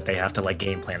line that they have to like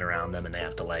game plan around them, and they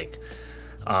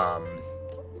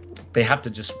have to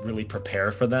just really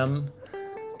prepare for them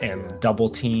and double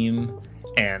team.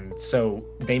 And so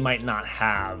they might not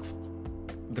have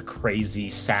the crazy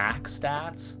sack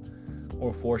stats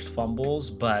or forced fumbles,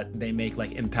 but they make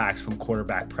like impacts from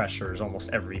quarterback pressures almost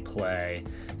every play.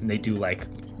 And they do like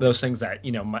those things that,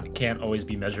 can't always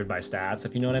be measured by stats,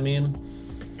 if you know what I mean.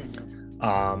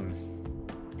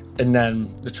 And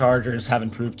then the Chargers have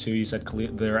improved too. You said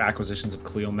their acquisitions of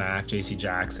Khalil Mack, JC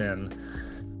Jackson.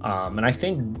 And I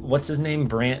think, what's his name?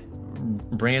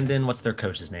 Brandon, what's their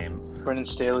coach's name? Brandon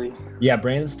Staley. Yeah,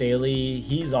 Brandon Staley.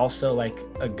 He's also like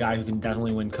a guy who can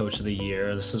definitely win Coach of the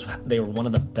Year. They were one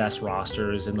of the best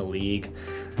rosters in the league.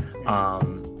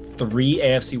 3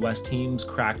 AFC West teams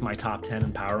cracked my top 10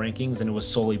 in power rankings, and it was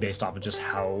solely based off of just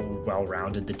how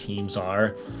well-rounded the teams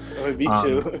are. Me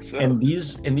too. So. And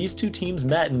these 2 teams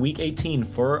met in Week 18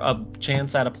 for a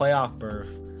chance at a playoff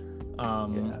berth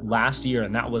last year,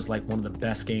 and that was like one of the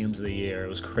best games of the year. It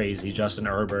was crazy. Justin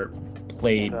Herbert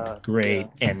played great,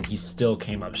 and he still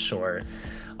came up short.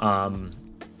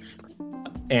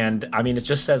 And I mean, it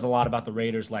just says a lot about the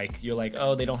Raiders. Like, you're like,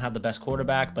 oh, they don't have the best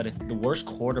quarterback, but if the worst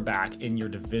quarterback in your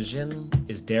division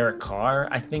is Derek Carr,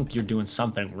 I think you're doing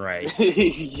something right.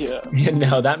 Yeah.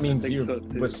 That means you're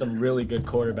with some really good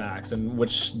quarterbacks, and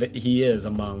which he is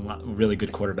among really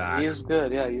good quarterbacks. He's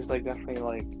good, yeah. He's like definitely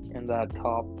like in that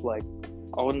top, like,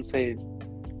 I wouldn't say,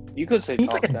 you could say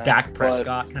he's top like a 10, Dak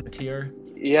Prescott kind of tier.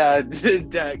 Yeah,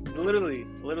 Dak, literally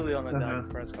on the Dak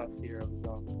Prescott tier of his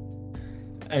own.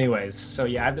 Anyways, so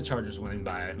yeah, I have the Chargers winning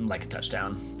by like a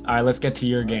touchdown. All right, let's get to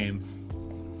your game.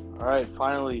 All right,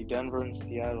 finally, Denver and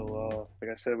Seattle.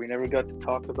 Like I said, we never got to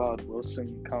talk about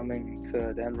Wilson coming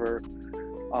to Denver.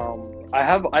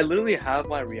 I literally have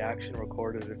my reaction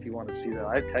recorded if you want to see that.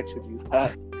 I texted you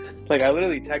that. Like, I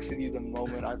literally texted you the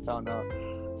moment I found out.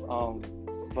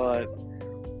 But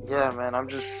yeah, man, I'm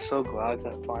just so glad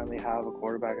to finally have a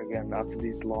quarterback again after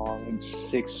these long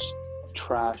 6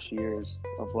 trash years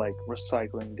of like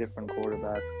recycling different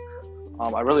quarterbacks.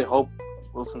 I really hope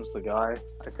Wilson's the guy.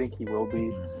 I think he will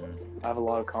be. I have a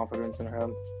lot of confidence in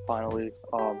him. Finally,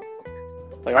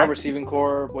 like our receiving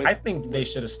core. I think they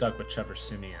should have stuck with Trevor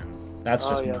Siemian. That's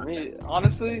just me.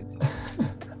 Honestly,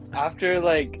 after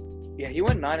he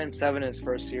went 9-7 his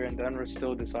first year, and Denver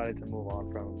still decided to move on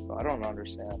from him. So I don't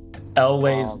understand.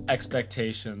 Elway's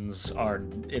expectations are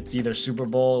it's either Super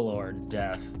Bowl or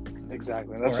death.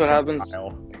 Exactly. That's what happens. I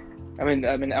mean,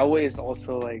 Elway is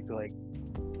also like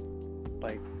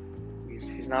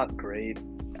he's not great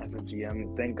as a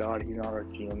GM. Thank God he's not our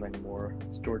GM anymore.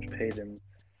 It's George Payton,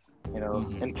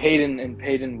 and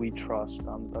Payton we trust.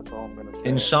 That's all I'm gonna say.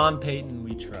 In Sean Payton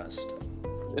we trust.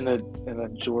 In a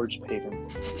George Payton.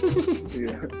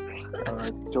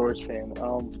 George Payton.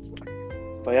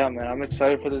 But yeah, man, I'm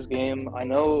excited for this game. I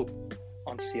know.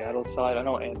 On Seattle side, I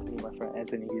know Anthony, my friend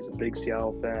Anthony, he's a big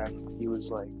Seattle fan. He was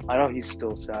like, I know he's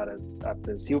still sad at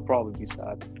this. He'll probably be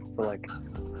sad for like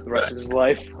the rest of his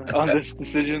life on this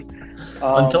decision.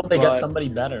 Until they get somebody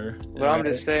better. But I'm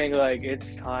just saying, like,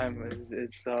 it's time.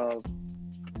 It's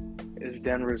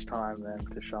Denver's time, man,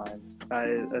 to shine.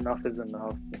 Enough is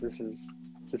enough. This is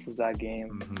that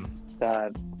game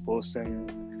that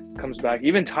Wilson comes back.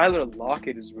 Even Tyler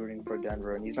Lockett is rooting for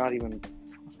Denver, and he's not even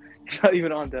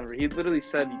on Denver. He literally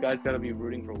said, you guys got to be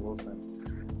rooting for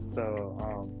Wilson.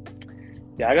 So,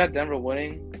 yeah, I got Denver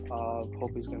winning.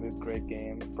 Hope it's going to be a great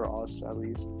game for us, at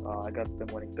least. I got them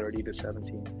winning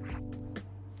 30-17.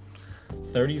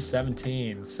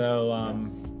 30-17. So,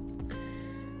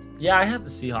 yeah, I have the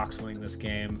Seahawks winning this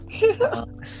game.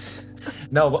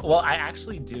 No, well, I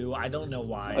actually do. I don't know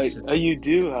why. You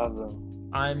do have them.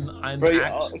 I'm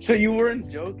so you weren't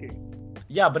joking.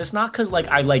 Yeah, but it's not because, like,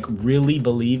 I, like, really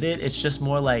believe it. It's just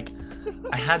more, like,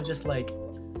 I had this, like,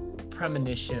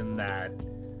 premonition that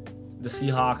the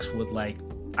Seahawks would, like,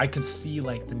 I could see,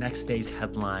 like, the next day's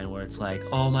headline where it's like,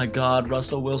 oh, my God,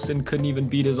 Russell Wilson couldn't even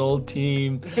beat his old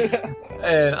team.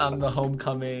 And on the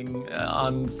homecoming,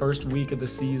 on first week of the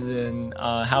season,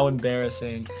 how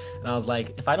embarrassing. And I was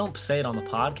like, if I don't say it on the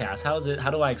podcast, how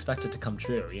do I expect it to come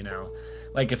true,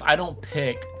 Like, if I don't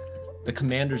pick the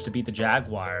Commanders to beat the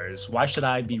Jaguars, why should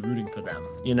I be rooting for them,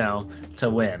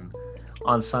 to win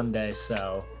on Sunday?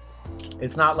 So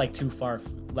it's not like too far,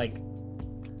 like,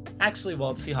 actually,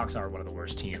 well, the Seahawks are one of the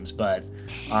worst teams, but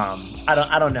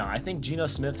I don't know. I think Geno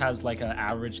Smith has like an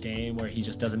average game where he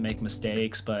just doesn't make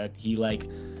mistakes, but he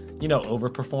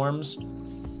overperforms.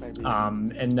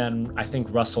 And then I think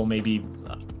Russell maybe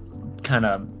kind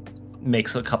of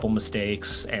makes a couple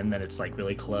mistakes, and then it's like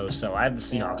really close. So I have the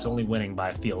Seahawks only winning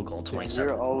by a field goal,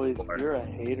 27. You're a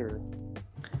hater.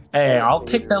 Hey, I'll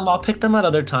pick them at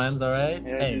other times, all right?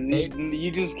 Yeah, hey,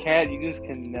 you just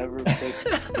can never pick.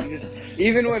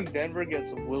 Even when Denver gets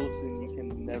Wilson, you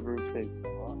can never pick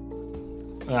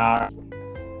them. All right.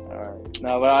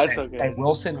 No, but it's okay. Hey,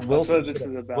 Wilson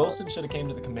should have came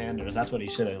to the Commanders. That's what he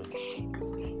should have.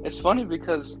 It's funny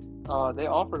because they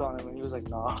offered on him, and he was like,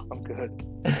 "Nah, I'm good."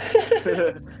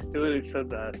 He literally said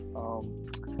that.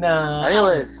 Nah.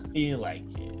 Anyways, I don't feel like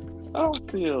it. I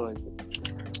don't feel like it.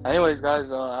 Anyways,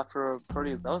 guys, after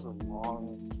that was a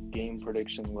long game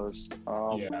prediction list.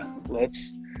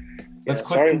 Let's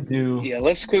quickly do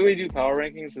power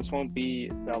rankings. This won't be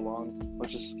that long.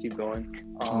 Let's just keep going.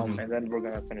 And then we're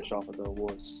gonna finish off with the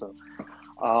awards. So,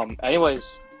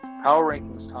 anyways, Power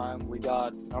rankings time. We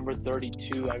got number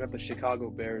 32. I got the Chicago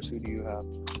Bears. Who do you have?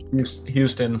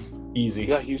 Houston, easy. You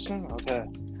got Houston? Okay.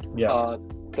 Yeah.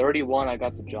 31, I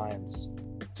got the Giants.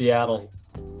 Seattle.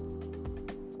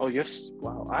 Oh, yes.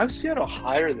 Wow. I have Seattle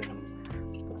higher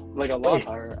than, like, a lot Wait.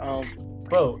 higher.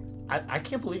 Bro, I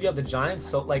can't believe you have the Giants.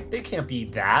 So, like, they can't be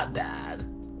that bad.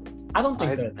 I don't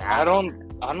think they're that I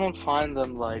bad. don't find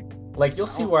them, Like, you'll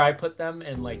see where I put them,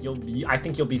 and, like, I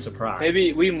think you'll be surprised.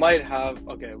 maybe we might have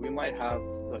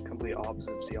the complete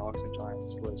opposite Seahawks and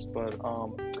Giants list. But,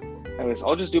 anyways,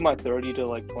 I'll just do my 30 to,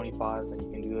 like, 25, and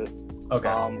you can do it.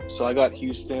 Okay. So I got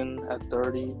Houston at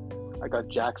 30. I got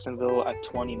Jacksonville at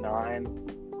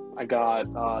 29. I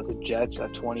got the Jets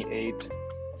at 28.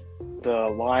 The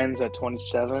Lions at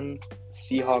 27.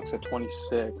 Seahawks at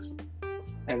 26.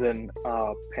 And then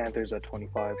Panthers at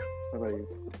 25. What about you?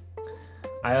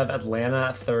 I have Atlanta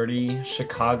at 30,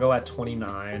 Chicago at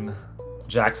 29,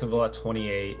 Jacksonville at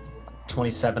 28,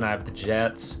 27 I have the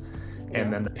Jets,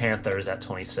 and then the Panthers at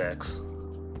 26.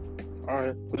 All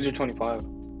right. Who's your 25?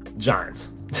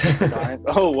 Giants. Giants?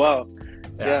 Oh, wow.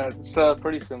 Yeah. Yeah, it's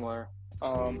pretty similar.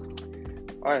 All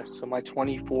right, so my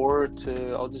 24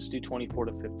 to, I'll just do 24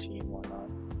 to 15. Why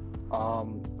not?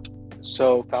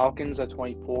 So Falcons at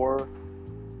 24,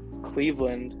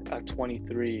 Cleveland at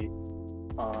 23.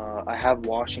 I have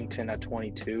Washington at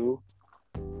 22.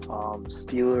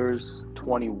 Steelers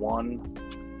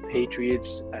 21.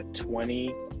 Patriots at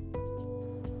 20.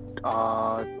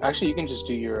 Actually, you can just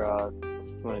do your.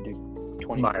 You want to do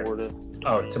 24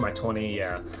 to my 20,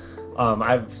 yeah.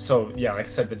 Like I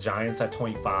said, the Giants at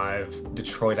 25,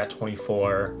 Detroit at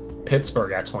 24,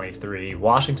 Pittsburgh at 23,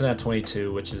 Washington at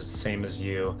 22, which is the same as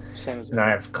you. Same as and I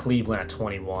have Cleveland at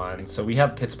 21. So we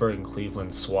have Pittsburgh and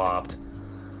Cleveland swapped.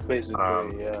 Basically,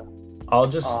 yeah. I'll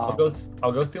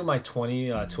go through my 20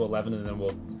 to 11, and then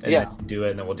then do it,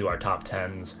 and then we'll do our top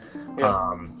 10s.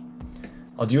 Yeah.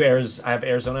 I'll do I have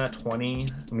Arizona at 20,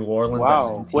 New Orleans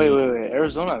at 19. Wait.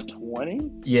 Arizona at 20?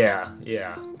 Yeah.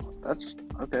 That's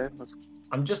okay.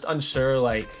 I'm just unsure,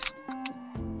 like,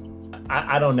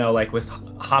 I don't know, like, with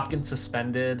Hopkins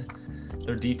suspended,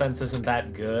 their defense isn't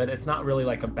that good. It's not really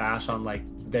like a bash on, like,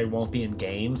 they won't be in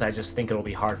games. I just think it'll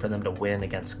be hard for them to win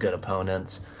against good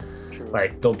opponents. True.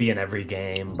 Like, they'll be in every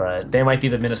game, but they might be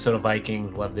the Minnesota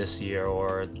Vikings of this year,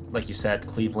 or, like you said,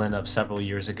 Cleveland of several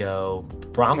years ago.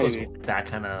 Broncos Maybe. that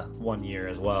kind of one year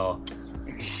as well.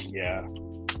 Yeah.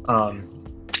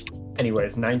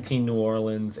 Anyways, 19 New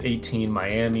Orleans, 18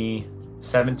 Miami,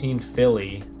 17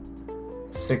 Philly,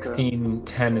 16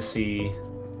 Tennessee,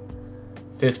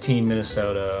 15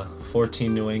 Minnesota,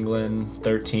 14 New England,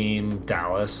 13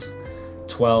 Dallas,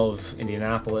 12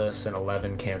 Indianapolis, and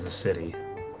 11 Kansas City.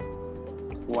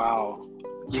 Wow.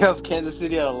 You have Kansas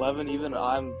City at 11. Even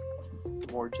I'm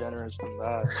more generous than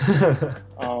that.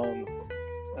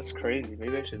 That's crazy.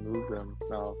 Maybe I should move them.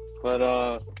 No. But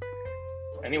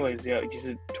anyways, yeah, you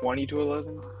said 20 to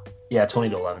 11? Yeah, 20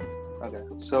 to 11. Okay.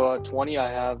 So 20 I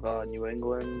have New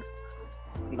England.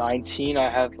 19 I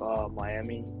have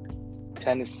Miami.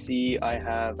 Tennessee I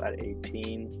have at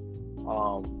 18.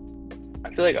 I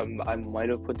feel like I might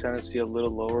have put Tennessee a little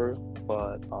lower,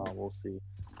 but we'll see.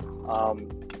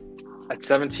 At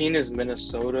 17 is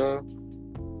Minnesota.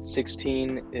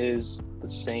 16 is the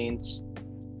Saints.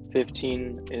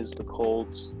 15 is the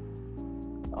Colts.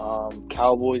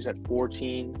 Cowboys at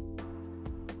 14.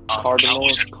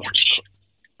 Cardinals are at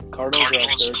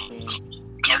 13.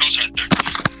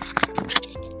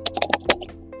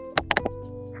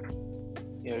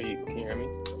 Yeah, can you hear me?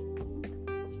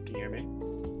 Can you hear me?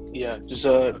 Yeah, just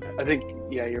I think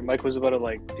your mic was about to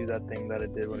like do that thing that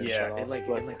it did when it shut off.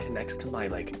 It connects to my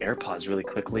like AirPods really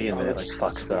quickly, and then it like that's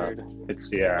fucks up.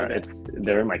 weird.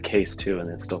 They're in my case too, and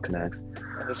it still connects.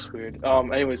 That's weird.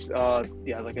 Anyways,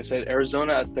 like I said,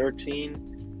 Arizona at 13.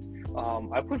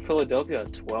 I put Philadelphia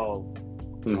at 12.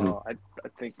 Mm-hmm. I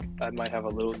think I might have a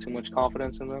little too much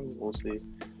confidence in them. We'll see.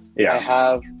 Yeah. I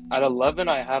have at 11.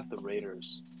 I have the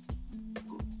Raiders.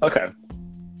 Okay.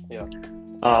 Yeah.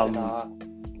 Um.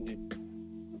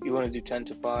 You want to do 10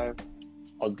 to 5?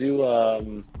 I'll do I'll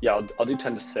do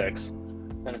 10 to 6.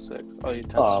 10 to 6. Oh, you 10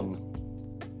 to 6.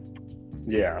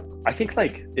 Yeah, I think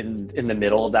like in the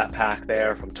middle of that pack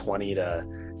there, from 20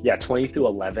 through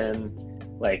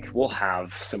 11, like we'll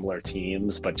have similar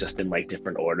teams, but just in like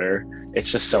different order. It's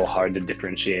just so hard to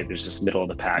differentiate. There's just middle of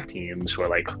the pack teams who are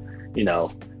like,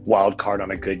 wild card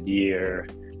on a good year,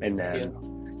 and then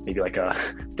maybe like a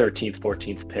 13th,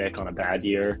 14th pick on a bad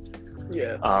year.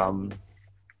 Yeah.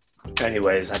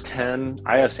 Anyways, at 10,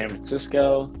 I have San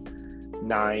Francisco,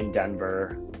 9,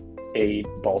 Denver, 8,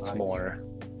 Baltimore,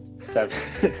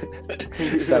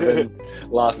 7, 7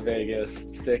 Las Vegas,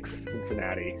 6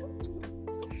 Cincinnati.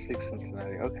 6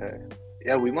 Cincinnati. Okay.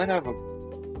 Yeah, we might have a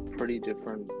pretty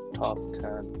different top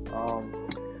 10.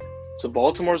 So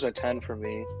Baltimore's at 10 for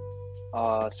me.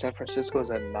 San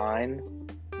Francisco's at 9.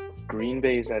 Green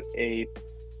Bay's at 8.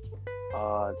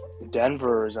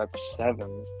 Denver is at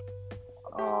 7.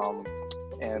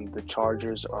 And the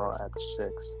Chargers are at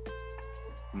 6.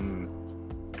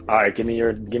 All right, give me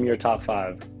your top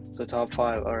 5. So top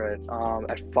 5. All right.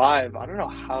 At 5, I don't know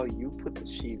how you put the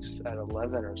Chiefs at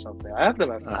 11 or something. I have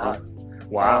them at 5.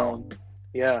 Wow.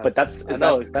 Yeah. But that's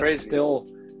crazy. still,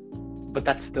 but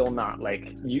that's still not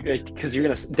like you, because you're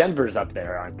gonna Denver's up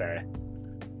there, aren't they?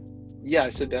 Yeah, I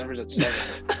said Denver's at 7.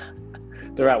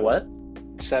 They're at what?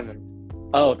 7.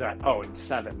 Oh, they're at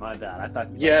 7. My bad. I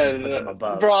thought you put them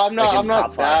above. Bro, I'm not. Like I'm not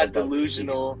top 5 that above the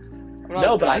delusional.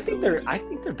 No, but I think they're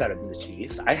better than the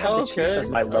Chiefs. I have the Chiefs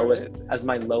as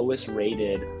my lowest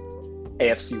rated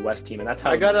AFC West team, and that's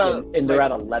how they're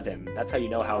at 11. That's how you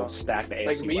know how stacked the AFC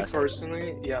West is. Me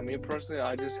personally,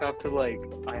 I just have to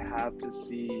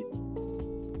see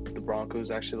the Broncos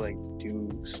actually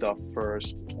do stuff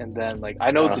first, and then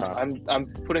I know I'm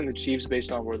putting the Chiefs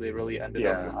based on where they really ended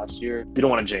up last year. You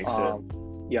don't want to jinx it.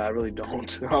 Yeah, I really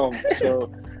don't.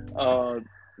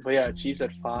 But yeah, Chiefs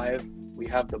at 5. We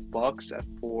have the Bucks at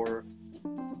 4,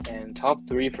 and top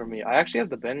 3 for me. I actually have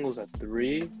the Bengals at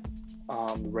 3,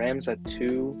 the Rams at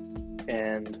 2,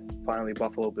 and finally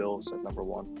Buffalo Bills at number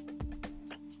 1.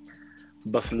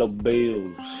 Buffalo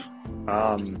Bills.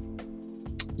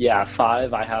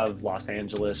 5. I have Los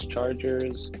Angeles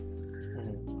Chargers.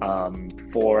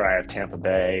 4. I have Tampa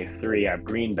Bay. 3. I have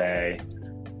Green Bay.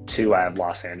 2, I have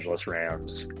Los Angeles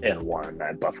Rams, and 1, I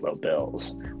have Buffalo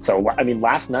Bills. So, I mean,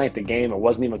 last night, the game, it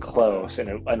wasn't even close,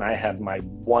 and I had my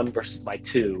 1 versus my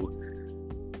 2,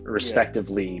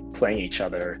 respectively, playing each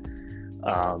other.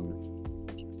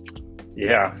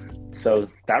 So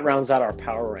that rounds out our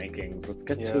power rankings. Let's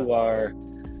get to our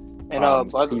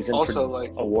season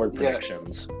award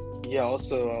predictions. Yeah,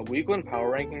 also, week 1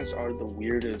 power rankings are the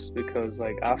weirdest because,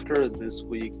 after this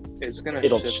week, it's going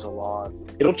to shift a lot.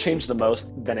 It'll change the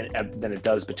most than it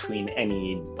does between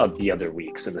any of the other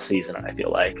weeks in the season, I feel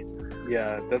like.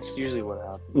 Yeah, that's usually what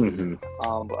happens. Mm-hmm.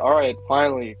 But all right,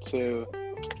 finally, to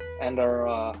end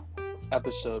our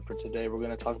episode for today, we're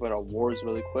going to talk about our awards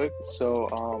really quick. So,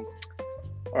 all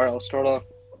right, I'll start off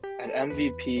at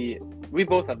MVP. We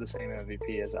both have the same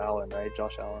MVP as Allen, right?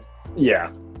 Josh Allen.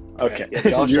 Yeah. Okay. Yeah,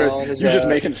 Josh Allen is you're just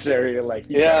making sure you're like.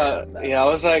 I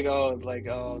was like, I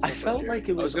felt like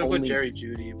it was. I was gonna put Jerry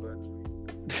Jeudy, but.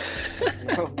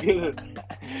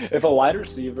 If a wide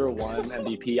receiver won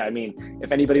MVP, I mean,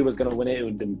 if anybody was gonna win it, it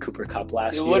would have been Cooper Kupp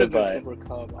last year. It would have been Cooper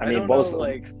Kupp. I mean, what's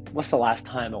the last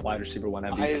time a wide receiver won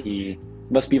MVP?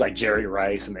 Must be like Jerry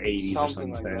Rice in the 80s or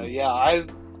something. Like that. Yeah,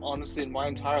 honestly, in my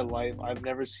entire life, I've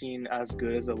never seen as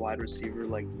good as a wide receiver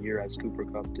year as Cooper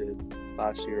Kupp did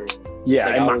last year.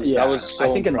 Yeah, that was so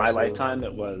I think impressive. In my lifetime,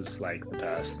 it was the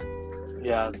best.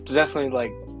 Yeah,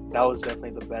 definitely that was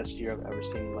definitely the best year I've ever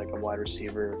seen a wide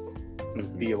receiver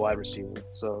be a wide receiver.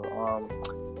 So,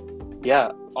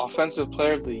 offensive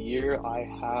player of the year, I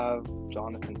have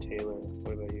Jonathan Taylor.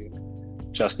 What about you?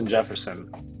 Justin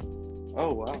Jefferson.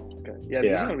 Oh wow. Okay. Yeah,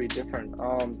 these are gonna be different.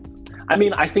 I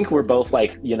mean, I think we're both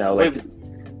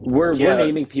we're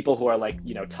naming people who are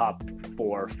top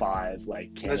 4 or 5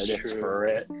 candidates for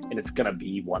it, and it's gonna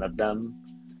be one of them.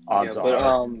 Odds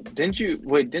are.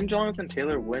 Didn't Jonathan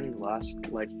Taylor win last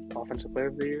offensive player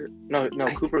of the year? No,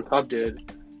 Cooper Kupp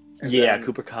did.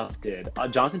 Cooper Kupp did.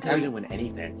 Jonathan Taylor didn't win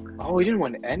anything. Oh, he didn't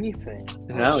win anything.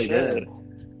 No, he did.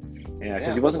 Yeah,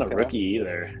 because he wasn't a rookie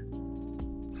either.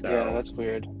 So. Yeah, that's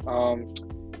weird.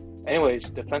 Anyways,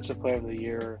 defensive player of the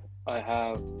year, I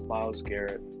have Myles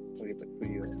Garrett.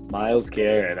 Myles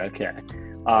Garrett. Okay.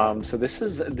 So this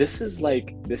is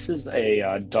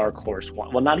a dark horse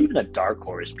one. Well, not even a dark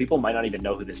horse. People might not even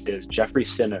know who this is. Jeffrey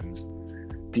Simmons,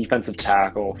 defensive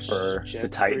tackle for the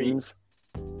Titans.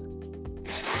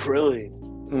 Really?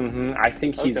 Mm-hmm. I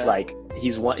think he's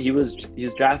he was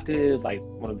drafted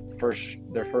one of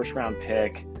their first round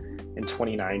pick in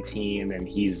 2019, and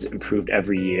he's improved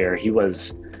every year. He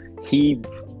was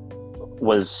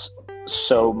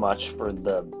so much for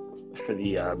the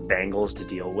Bengals to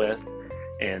deal with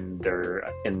in their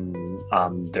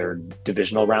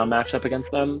divisional round matchup against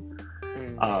them.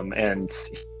 And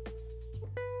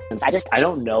I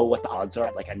don't know what the odds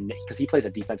are because he plays a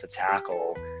defensive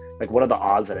tackle. What are the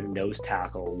odds that a nose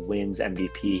tackle wins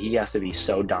MVP? He has to be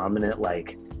so dominant. Not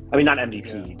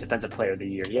MVP, defensive player of the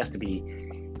year. He has to be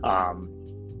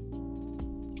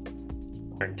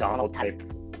Donald type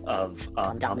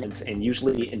dominance, and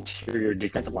usually interior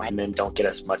defensive linemen don't get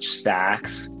as much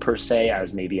sacks per se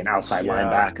as maybe an outside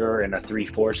linebacker in a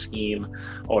 3-4 scheme,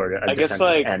 or a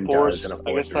defensive end does in a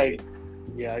 4-3.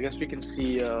 I guess we can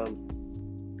see a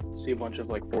bunch of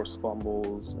like forced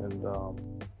fumbles and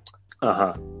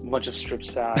a bunch of strip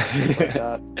sacks and like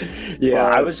that. Yeah,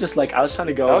 I was trying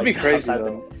to go. That would be crazy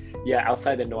though.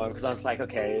 Outside the norm, because I was like,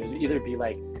 okay, it'd either be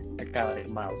like a guy like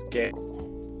Myles Garrett.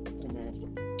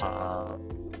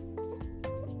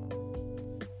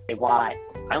 Why?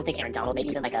 I don't think Aaron Donald, maybe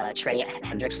even like a Trey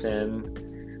Hendrickson.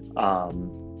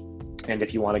 And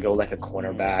if you want to go like a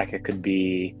cornerback, it could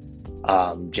be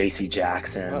J.C.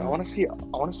 Jackson. I want to see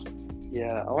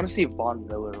Von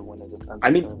Miller win a defensive. I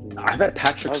mean, I bet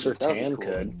Patrick Surtain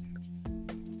could.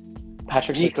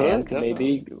 Patrick Surtain could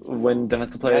maybe win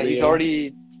defensive player of the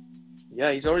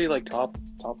year. He's already like top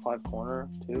 5 corner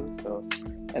too. So,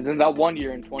 and then that one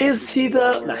year in 20. Is he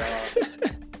the?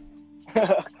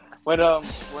 When he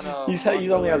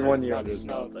only has 1 year under his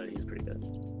belt, but he's pretty good.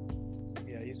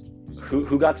 Yeah, he's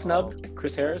who got snubbed?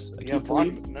 Chris Harris? No.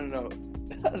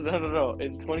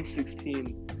 In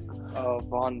 2016,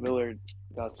 Von Miller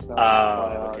got snubbed.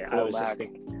 Okay.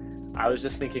 I was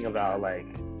just thinking about like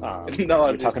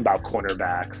we're talking about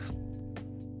cornerbacks,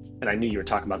 and I knew you were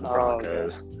talking about the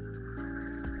Broncos.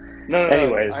 No.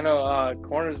 Anyways, I know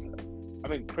corners. I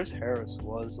mean, Chris Harris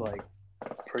was like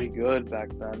pretty good back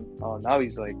then. Now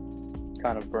he's like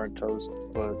kind of burnt toast,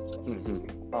 but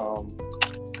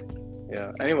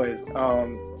Anyways,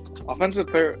 offensive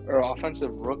player or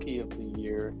offensive rookie of the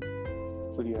year.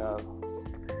 Who do you have?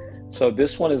 So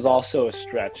this one is also a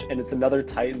stretch, and it's another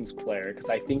Titans player because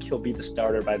I think he'll be the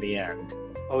starter by the end.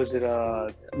 Oh, is it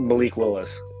Malik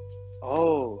Willis?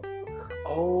 Oh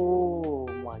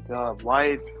my God!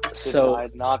 Why did I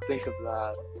not think of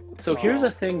that? So here's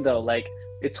the thing, though. Like,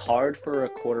 it's hard for a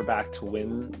quarterback to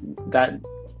win that.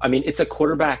 I mean, it's a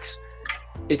quarterback's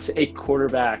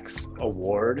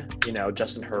award. You know,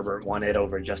 Justin Herbert won it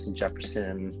over Justin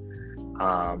Jefferson.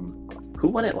 Who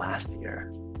won it last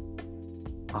year?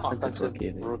 Offensive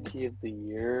rookie of the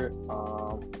year.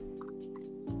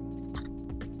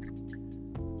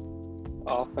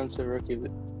 Offensive rookie of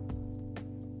the.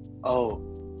 Oh,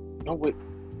 no wait.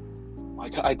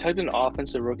 I typed in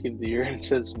offensive rookie of the year and it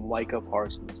says Micah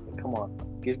Parsons. Come on,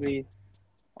 give me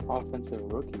offensive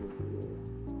rookie of the year.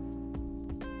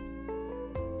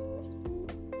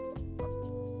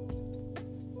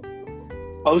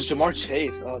 Oh, it's Jamar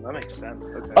Chase. Oh, that makes sense.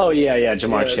 Okay. Oh yeah,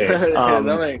 Jamar Chase.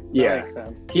 That makes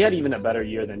sense. He had even a better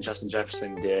year than Justin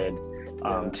Jefferson did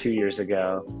 2 years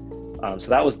ago.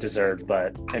 So that was deserved.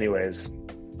 But anyways,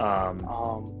 I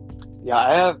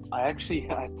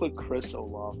put Chris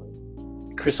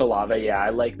Olave. I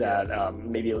like that.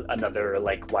 Maybe another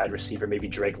like wide receiver, maybe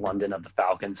Drake London of the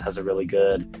Falcons has a really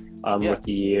good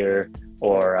rookie year.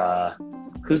 Or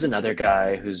who's another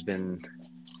guy who's been?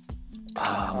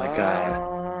 Oh my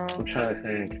God, I'm trying to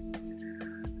think.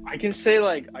 I can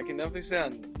definitely say I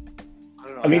don't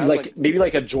know. I mean, maybe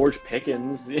like a George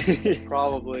Pickens.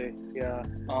 Probably, yeah.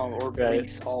 Or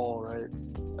Breece Hall, right?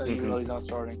 Even though he's not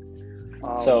starting.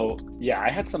 I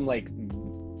had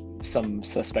some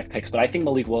suspect picks, but I think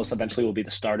Malik Willis eventually will be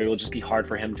the starter. It'll just be hard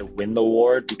for him to win the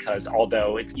award because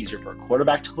although it's easier for a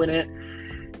quarterback to win it,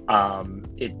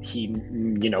 he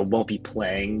won't be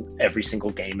playing every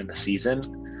single game in the season.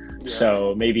 Yeah.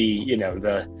 So maybe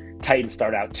the Titans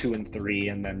start out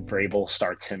 2-3, and then Vrabel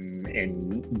starts him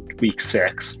in week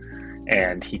 6,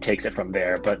 and he takes it from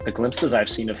there. But the glimpses I've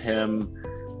seen of him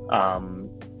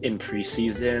in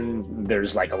preseason,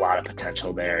 there's like a lot of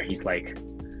potential there. He's like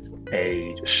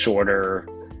a shorter,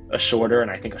 and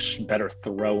I think a better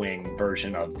throwing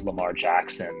version of Lamar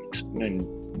Jackson,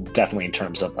 and definitely in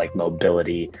terms of like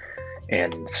mobility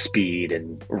and speed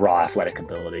and raw athletic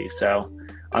ability. So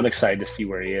I'm excited to see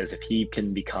where he is. If he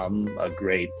can become a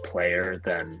great player,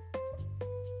 then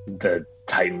the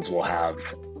Titans will have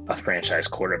a franchise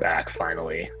quarterback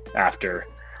finally after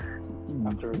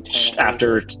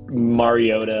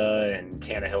Mariota and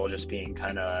Tannehill just being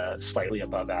kind of slightly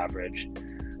above average,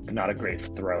 but not a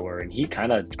great thrower. And he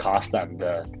kind of cost them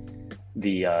the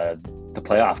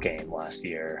playoff game last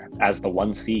year as the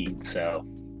 1 seed. So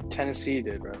Tennessee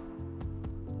did, right?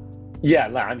 Yeah,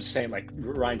 I'm just saying, like,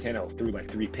 Ryan Tannehill threw like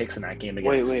 3 picks in that game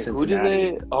against Cincinnati. Who did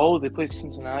they? Oh, they played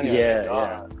Cincinnati.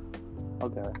 Yeah.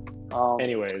 Okay.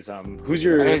 Anyways, who's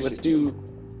your? Let's do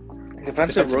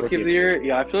defensive rookie of the year.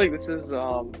 Yeah, I feel like this is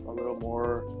a little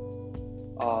more.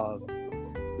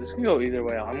 This can go either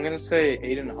way. I'm gonna say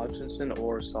Aiden Hutchinson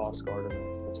or Sauce Gardner.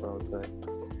 That's what I would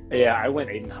say. Yeah, I went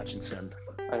Aiden Hutchinson.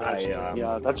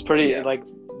 Yeah, that's pretty like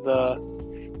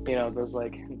those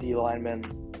like D linemen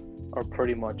are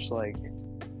pretty much like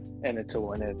in it to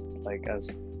win it, like as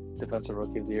defensive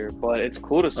rookie of the year. But it's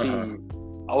cool to see.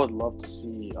 I would love to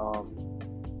see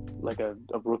like a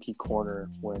rookie corner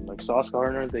win. Like Sauce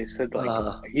Gardner, they said like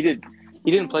he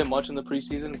didn't play much in the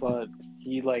preseason, but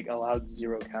he like allowed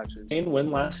 0 catches. Didn't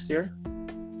win last year.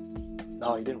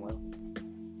 No, he didn't win.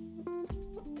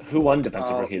 Who won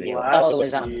defensive rookie of the year?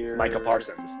 Last year, Micah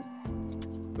Parsons.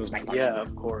 It was Mike Parsons. Yeah,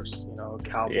 of course. You know,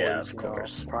 Cowboys. Yeah, of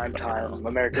course. Prime time,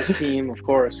 America's team, of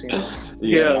course. You know.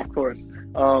 Yeah. Of course.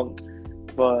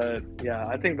 But yeah,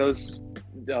 I think those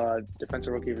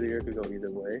defensive rookie of the year could go either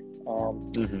way.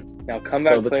 Now,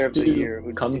 comeback player of the year. Did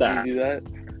you do that?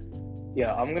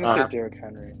 Yeah, I'm gonna say Derrick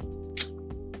Henry.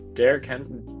 Derrick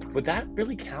Henry. Would that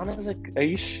really count as a?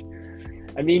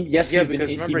 I mean, yes. Yeah,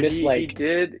 because remember he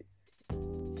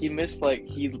missed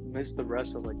the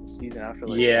rest of like the season after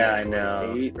like I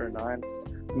know 8 or 9.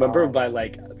 Remember by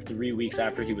like 3 weeks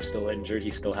after he was still injured, he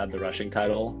still had the rushing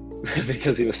title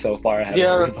because he was so far ahead of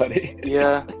everybody.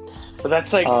 Yeah, but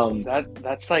that's like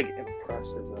that's like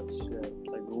impressive. That shit.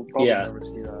 Like we'll probably never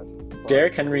see that. But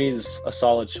Derrick Henry's a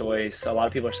solid choice. A lot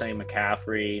of people are saying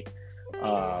McCaffrey.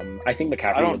 I think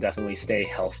McCaffrey will definitely stay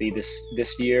healthy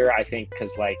this year. I think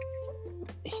because like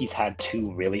he's had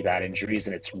 2 really bad injuries,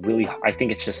 and it's really. I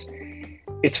think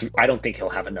I don't think he'll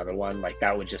have another one. Like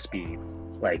that would just be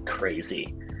like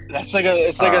crazy. It's like a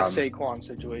Saquon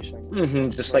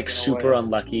situation. Just like super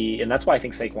unlucky, and that's why I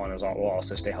think Saquon will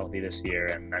also stay healthy this year.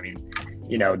 And I mean,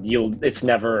 you know, it's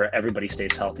never everybody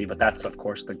stays healthy, but that's of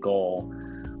course the goal.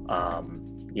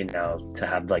 You know, to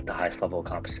have like the highest level of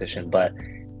competition. But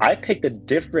I picked a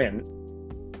different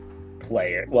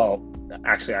player. Well,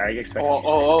 actually, I expected you to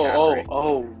say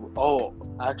McCaffrey.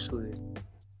 Actually,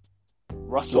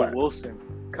 Russell Wilson,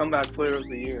 comeback player of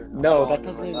the year. No, that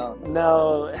doesn't.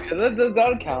 No,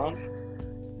 that count.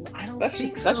 I don't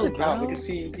think so. That should count because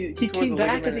he came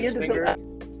back at the end of the.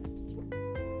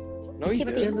 No, he did.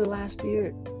 At the end of the last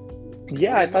year.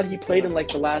 Yeah, I thought he played in like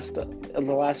the last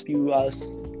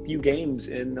few games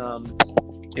in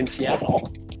Seattle.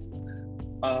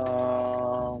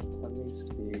 Let me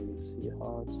see.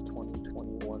 Seahawks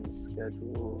 2021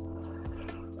 schedule.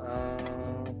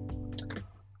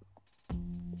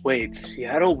 Wait,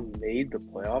 Seattle made the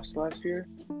playoffs last year?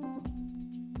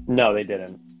 No, they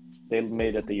didn't. They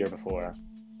made it the year before.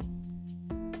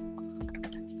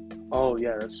 Oh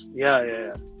yeah,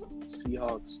 yeah.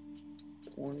 Seahawks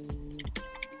 20.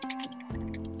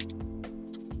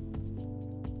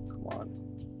 Come on.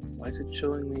 Why is it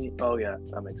showing me? Oh yeah,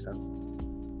 that makes sense.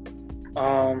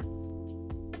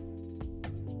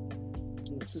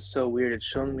 This is so weird. It's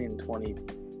showing me in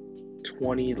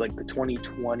 2020, like the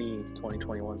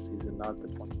 2020-2021 season, not the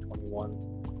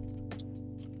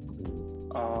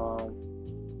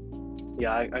 2021.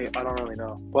 Yeah, I don't really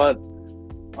know, but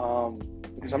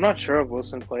because I'm not sure if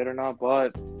Wilson played or not,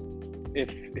 but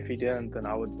if he didn't, then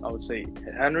I would say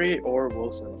Henry or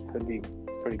Wilson could be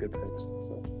pretty good picks.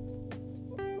 So.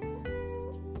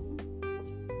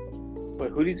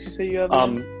 But who did you say you have?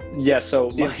 Yeah, so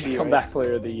CMC, my comeback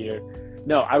player of the year.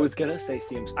 No, I was gonna say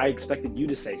CMC. I expected you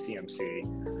to say CMC.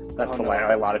 That's a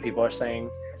lot of people are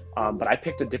saying. But I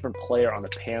picked a different player on the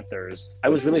Panthers. I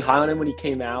was really high on him when he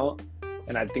came out,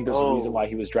 and I think there's a reason why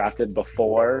he was drafted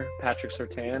before Patrick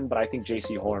Surtain. But I think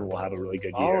J.C. Horn will have a really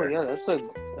good year. Oh yeah, that's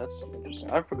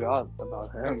interesting. I forgot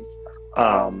about him.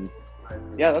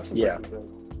 Yeah, that's good.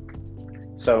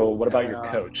 So what about your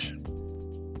coach?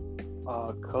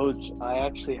 Coach, I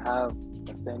actually have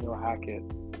Nathaniel Hackett.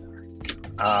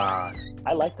 I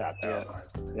like that though.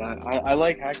 Yeah, I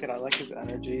like Hackett. I like his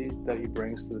energy that he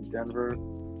brings to Denver.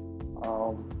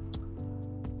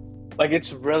 Like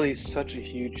it's really such a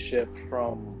huge shift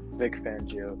from Vic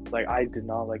Fangio. Like I did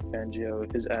not like Fangio.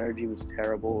 His energy was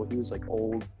terrible. He was like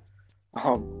old.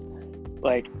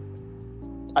 Like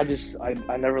I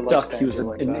never liked Fangio. He was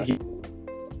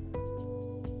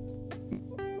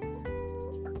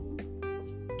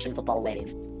football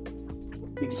ways.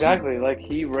 Exactly, like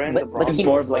he ran the Broncos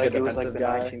more of like a it was like the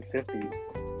guy. 1950s.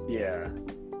 Yeah,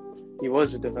 he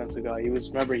was a defensive guy. He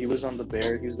was on the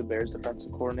Bears. He was the Bears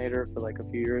defensive coordinator for like a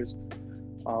few years.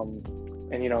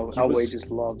 And you know, Elway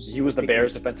just loves. He was the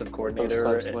Bears defensive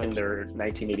coordinator in their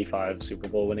 1985 Super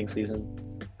Bowl winning season.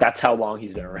 That's how long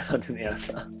he's been around in the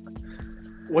NFL.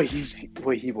 Wait,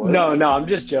 he was? No, I'm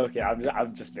just joking.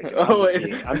 I'm just making. I'm just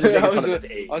making fun of his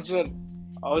age.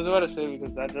 I was about to say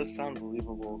because that does sound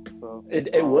believable. So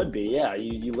it would be, yeah.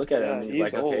 You look at him, and he's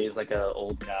like, old. okay, he's like an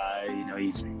old guy. You know,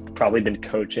 he's probably been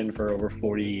coaching for over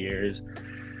 40 years.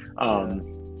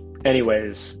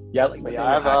 Anyways, yeah, like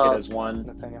Nathaniel Hackett is one.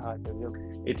 Nathaniel Hackett, yep.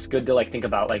 It's good to like think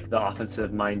about like the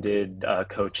offensive-minded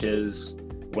coaches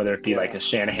whether it be like a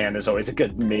Shanahan is always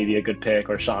maybe a good pick,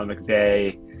 or Sean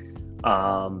McVay,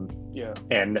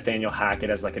 and Nathaniel Hackett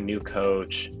as like a new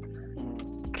coach,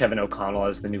 Kevin O'Connell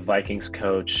as the new Vikings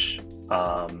coach,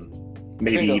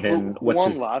 maybe even who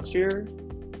won last year?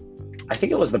 I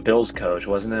think it was the Bills coach,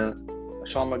 wasn't it?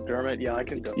 Sean McDermott. Yeah, I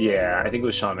can. Yeah, I think it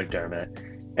was Sean McDermott.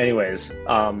 Anyways,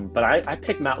 but I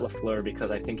picked Matt LaFleur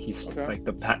because I think he's like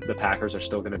the Packers are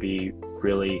still going to be a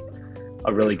really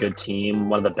good team,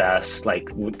 one of the best, like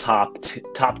top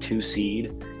 2 seed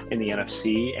in the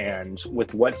NFC, and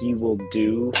with what he will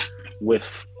do with,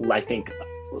 I think,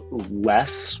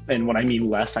 less, and when I mean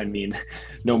less, I mean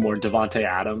no more Devontae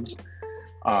Adams.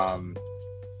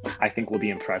 I think will be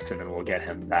impressive, and we'll get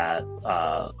him that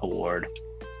award.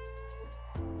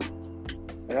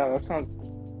 Yeah, that sounds.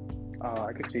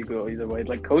 I could see go either way.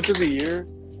 Like coach of the year,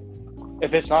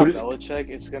 if it's not Belichick,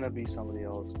 it's gonna be somebody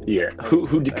else. Dude. Yeah, like,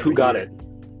 who got it?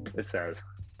 It says.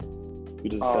 Who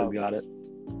does it say got it?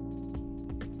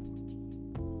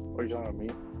 What are you talking about, me?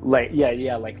 Like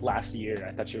like last year.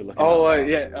 I thought you were looking.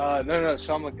 No,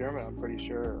 Sean McDermott. I'm pretty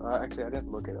sure. Actually, I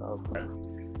didn't look it up.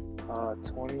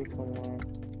 2021.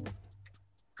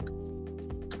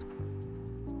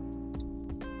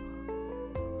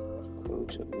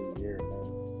 Coach of the year, man.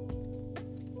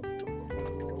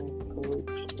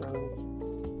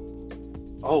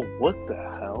 Oh, what the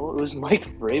hell? It was Mike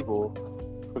Vrabel.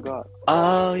 Forgot.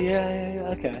 Oh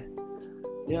yeah. Okay.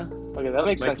 Yeah. Okay, that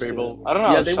makes Mike sense. Vrabel. I don't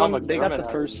know. Yeah, they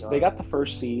got the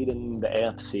first seed in the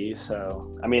AFC.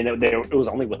 So I mean, it was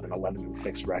only with an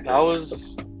 11-6 record. That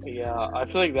was I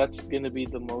feel like that's gonna be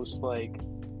the most like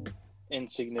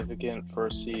insignificant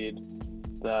first seed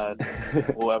that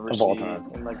we'll ever see. All time.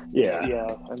 And like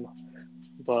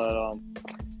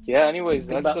anyways,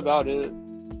 that's about it.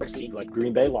 Seeds like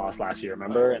Green Bay lost last year,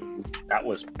 remember? And that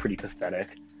was pretty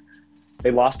pathetic.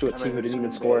 They lost to a team who didn't even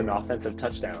score an offensive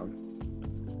touchdown.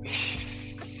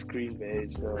 Green Bay,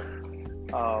 so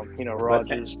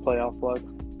Rodgers playoff luck.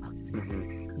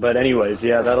 Mm-hmm. But anyways,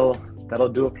 that'll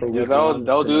do it for week one.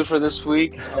 That'll do it for this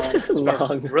week.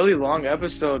 Really long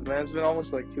episode, man. It's been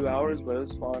almost like 2 hours, but it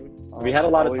was fun. We had a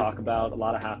lot to talk about. A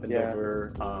lot happened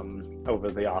over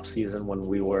the off season when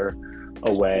we were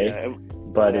away.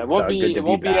 But it won't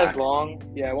be as long.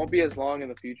 Yeah, it won't be as long in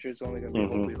the future. It's only going to be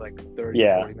hopefully like 30,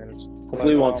 40 minutes.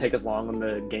 Hopefully it won't take as long on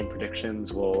the game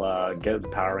predictions. We'll get the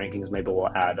power rankings. Maybe we'll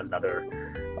add another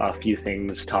few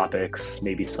things, topics,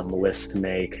 maybe some lists to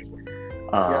make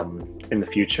in the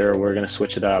future. We're going to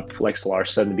switch it up. Like Solar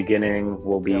said in the beginning,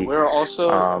 we'll be... we're also,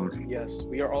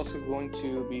 we are also going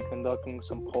to be conducting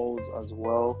some polls as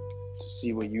well to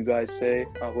see what you guys say,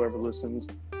 whoever listens.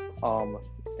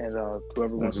 And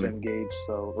whoever wants to engage,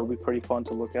 so it'll be pretty fun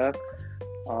to look at.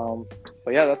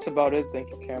 But yeah, that's about it. Thank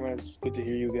you, Cameron. It's good to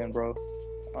hear you again, bro.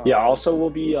 Also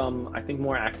we'll be I think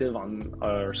more active on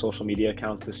our social media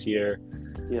accounts this year.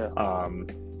 You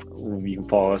can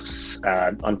follow us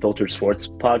at Unfiltered Sports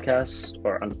Podcast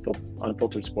or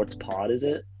Unfiltered Sports Pod, is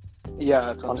it?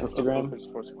 Yeah, it's on Instagram. Unfiltered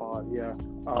Sports Pod, yeah.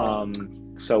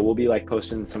 So we'll be like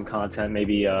posting some content,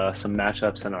 maybe some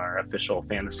matchups in our official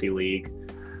fantasy league.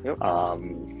 Yep.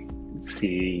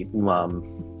 See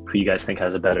who you guys think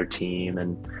has a better team,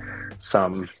 and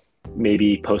some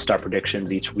maybe post our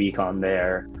predictions each week on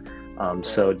there.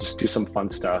 So just do some fun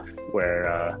stuff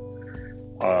where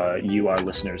you, our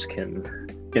listeners, can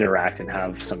interact with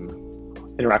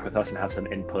us and have some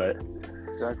input.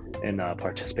 Exactly. And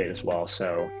participate as well.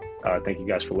 So thank you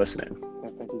guys for listening. Yeah,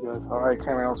 thank you guys. All right,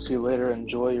 Cameron, I'll see you later.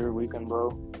 Enjoy your weekend,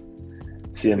 bro.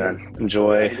 See you, man.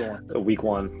 Enjoy week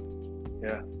one.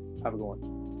 Yeah, have a good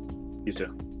one. You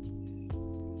too.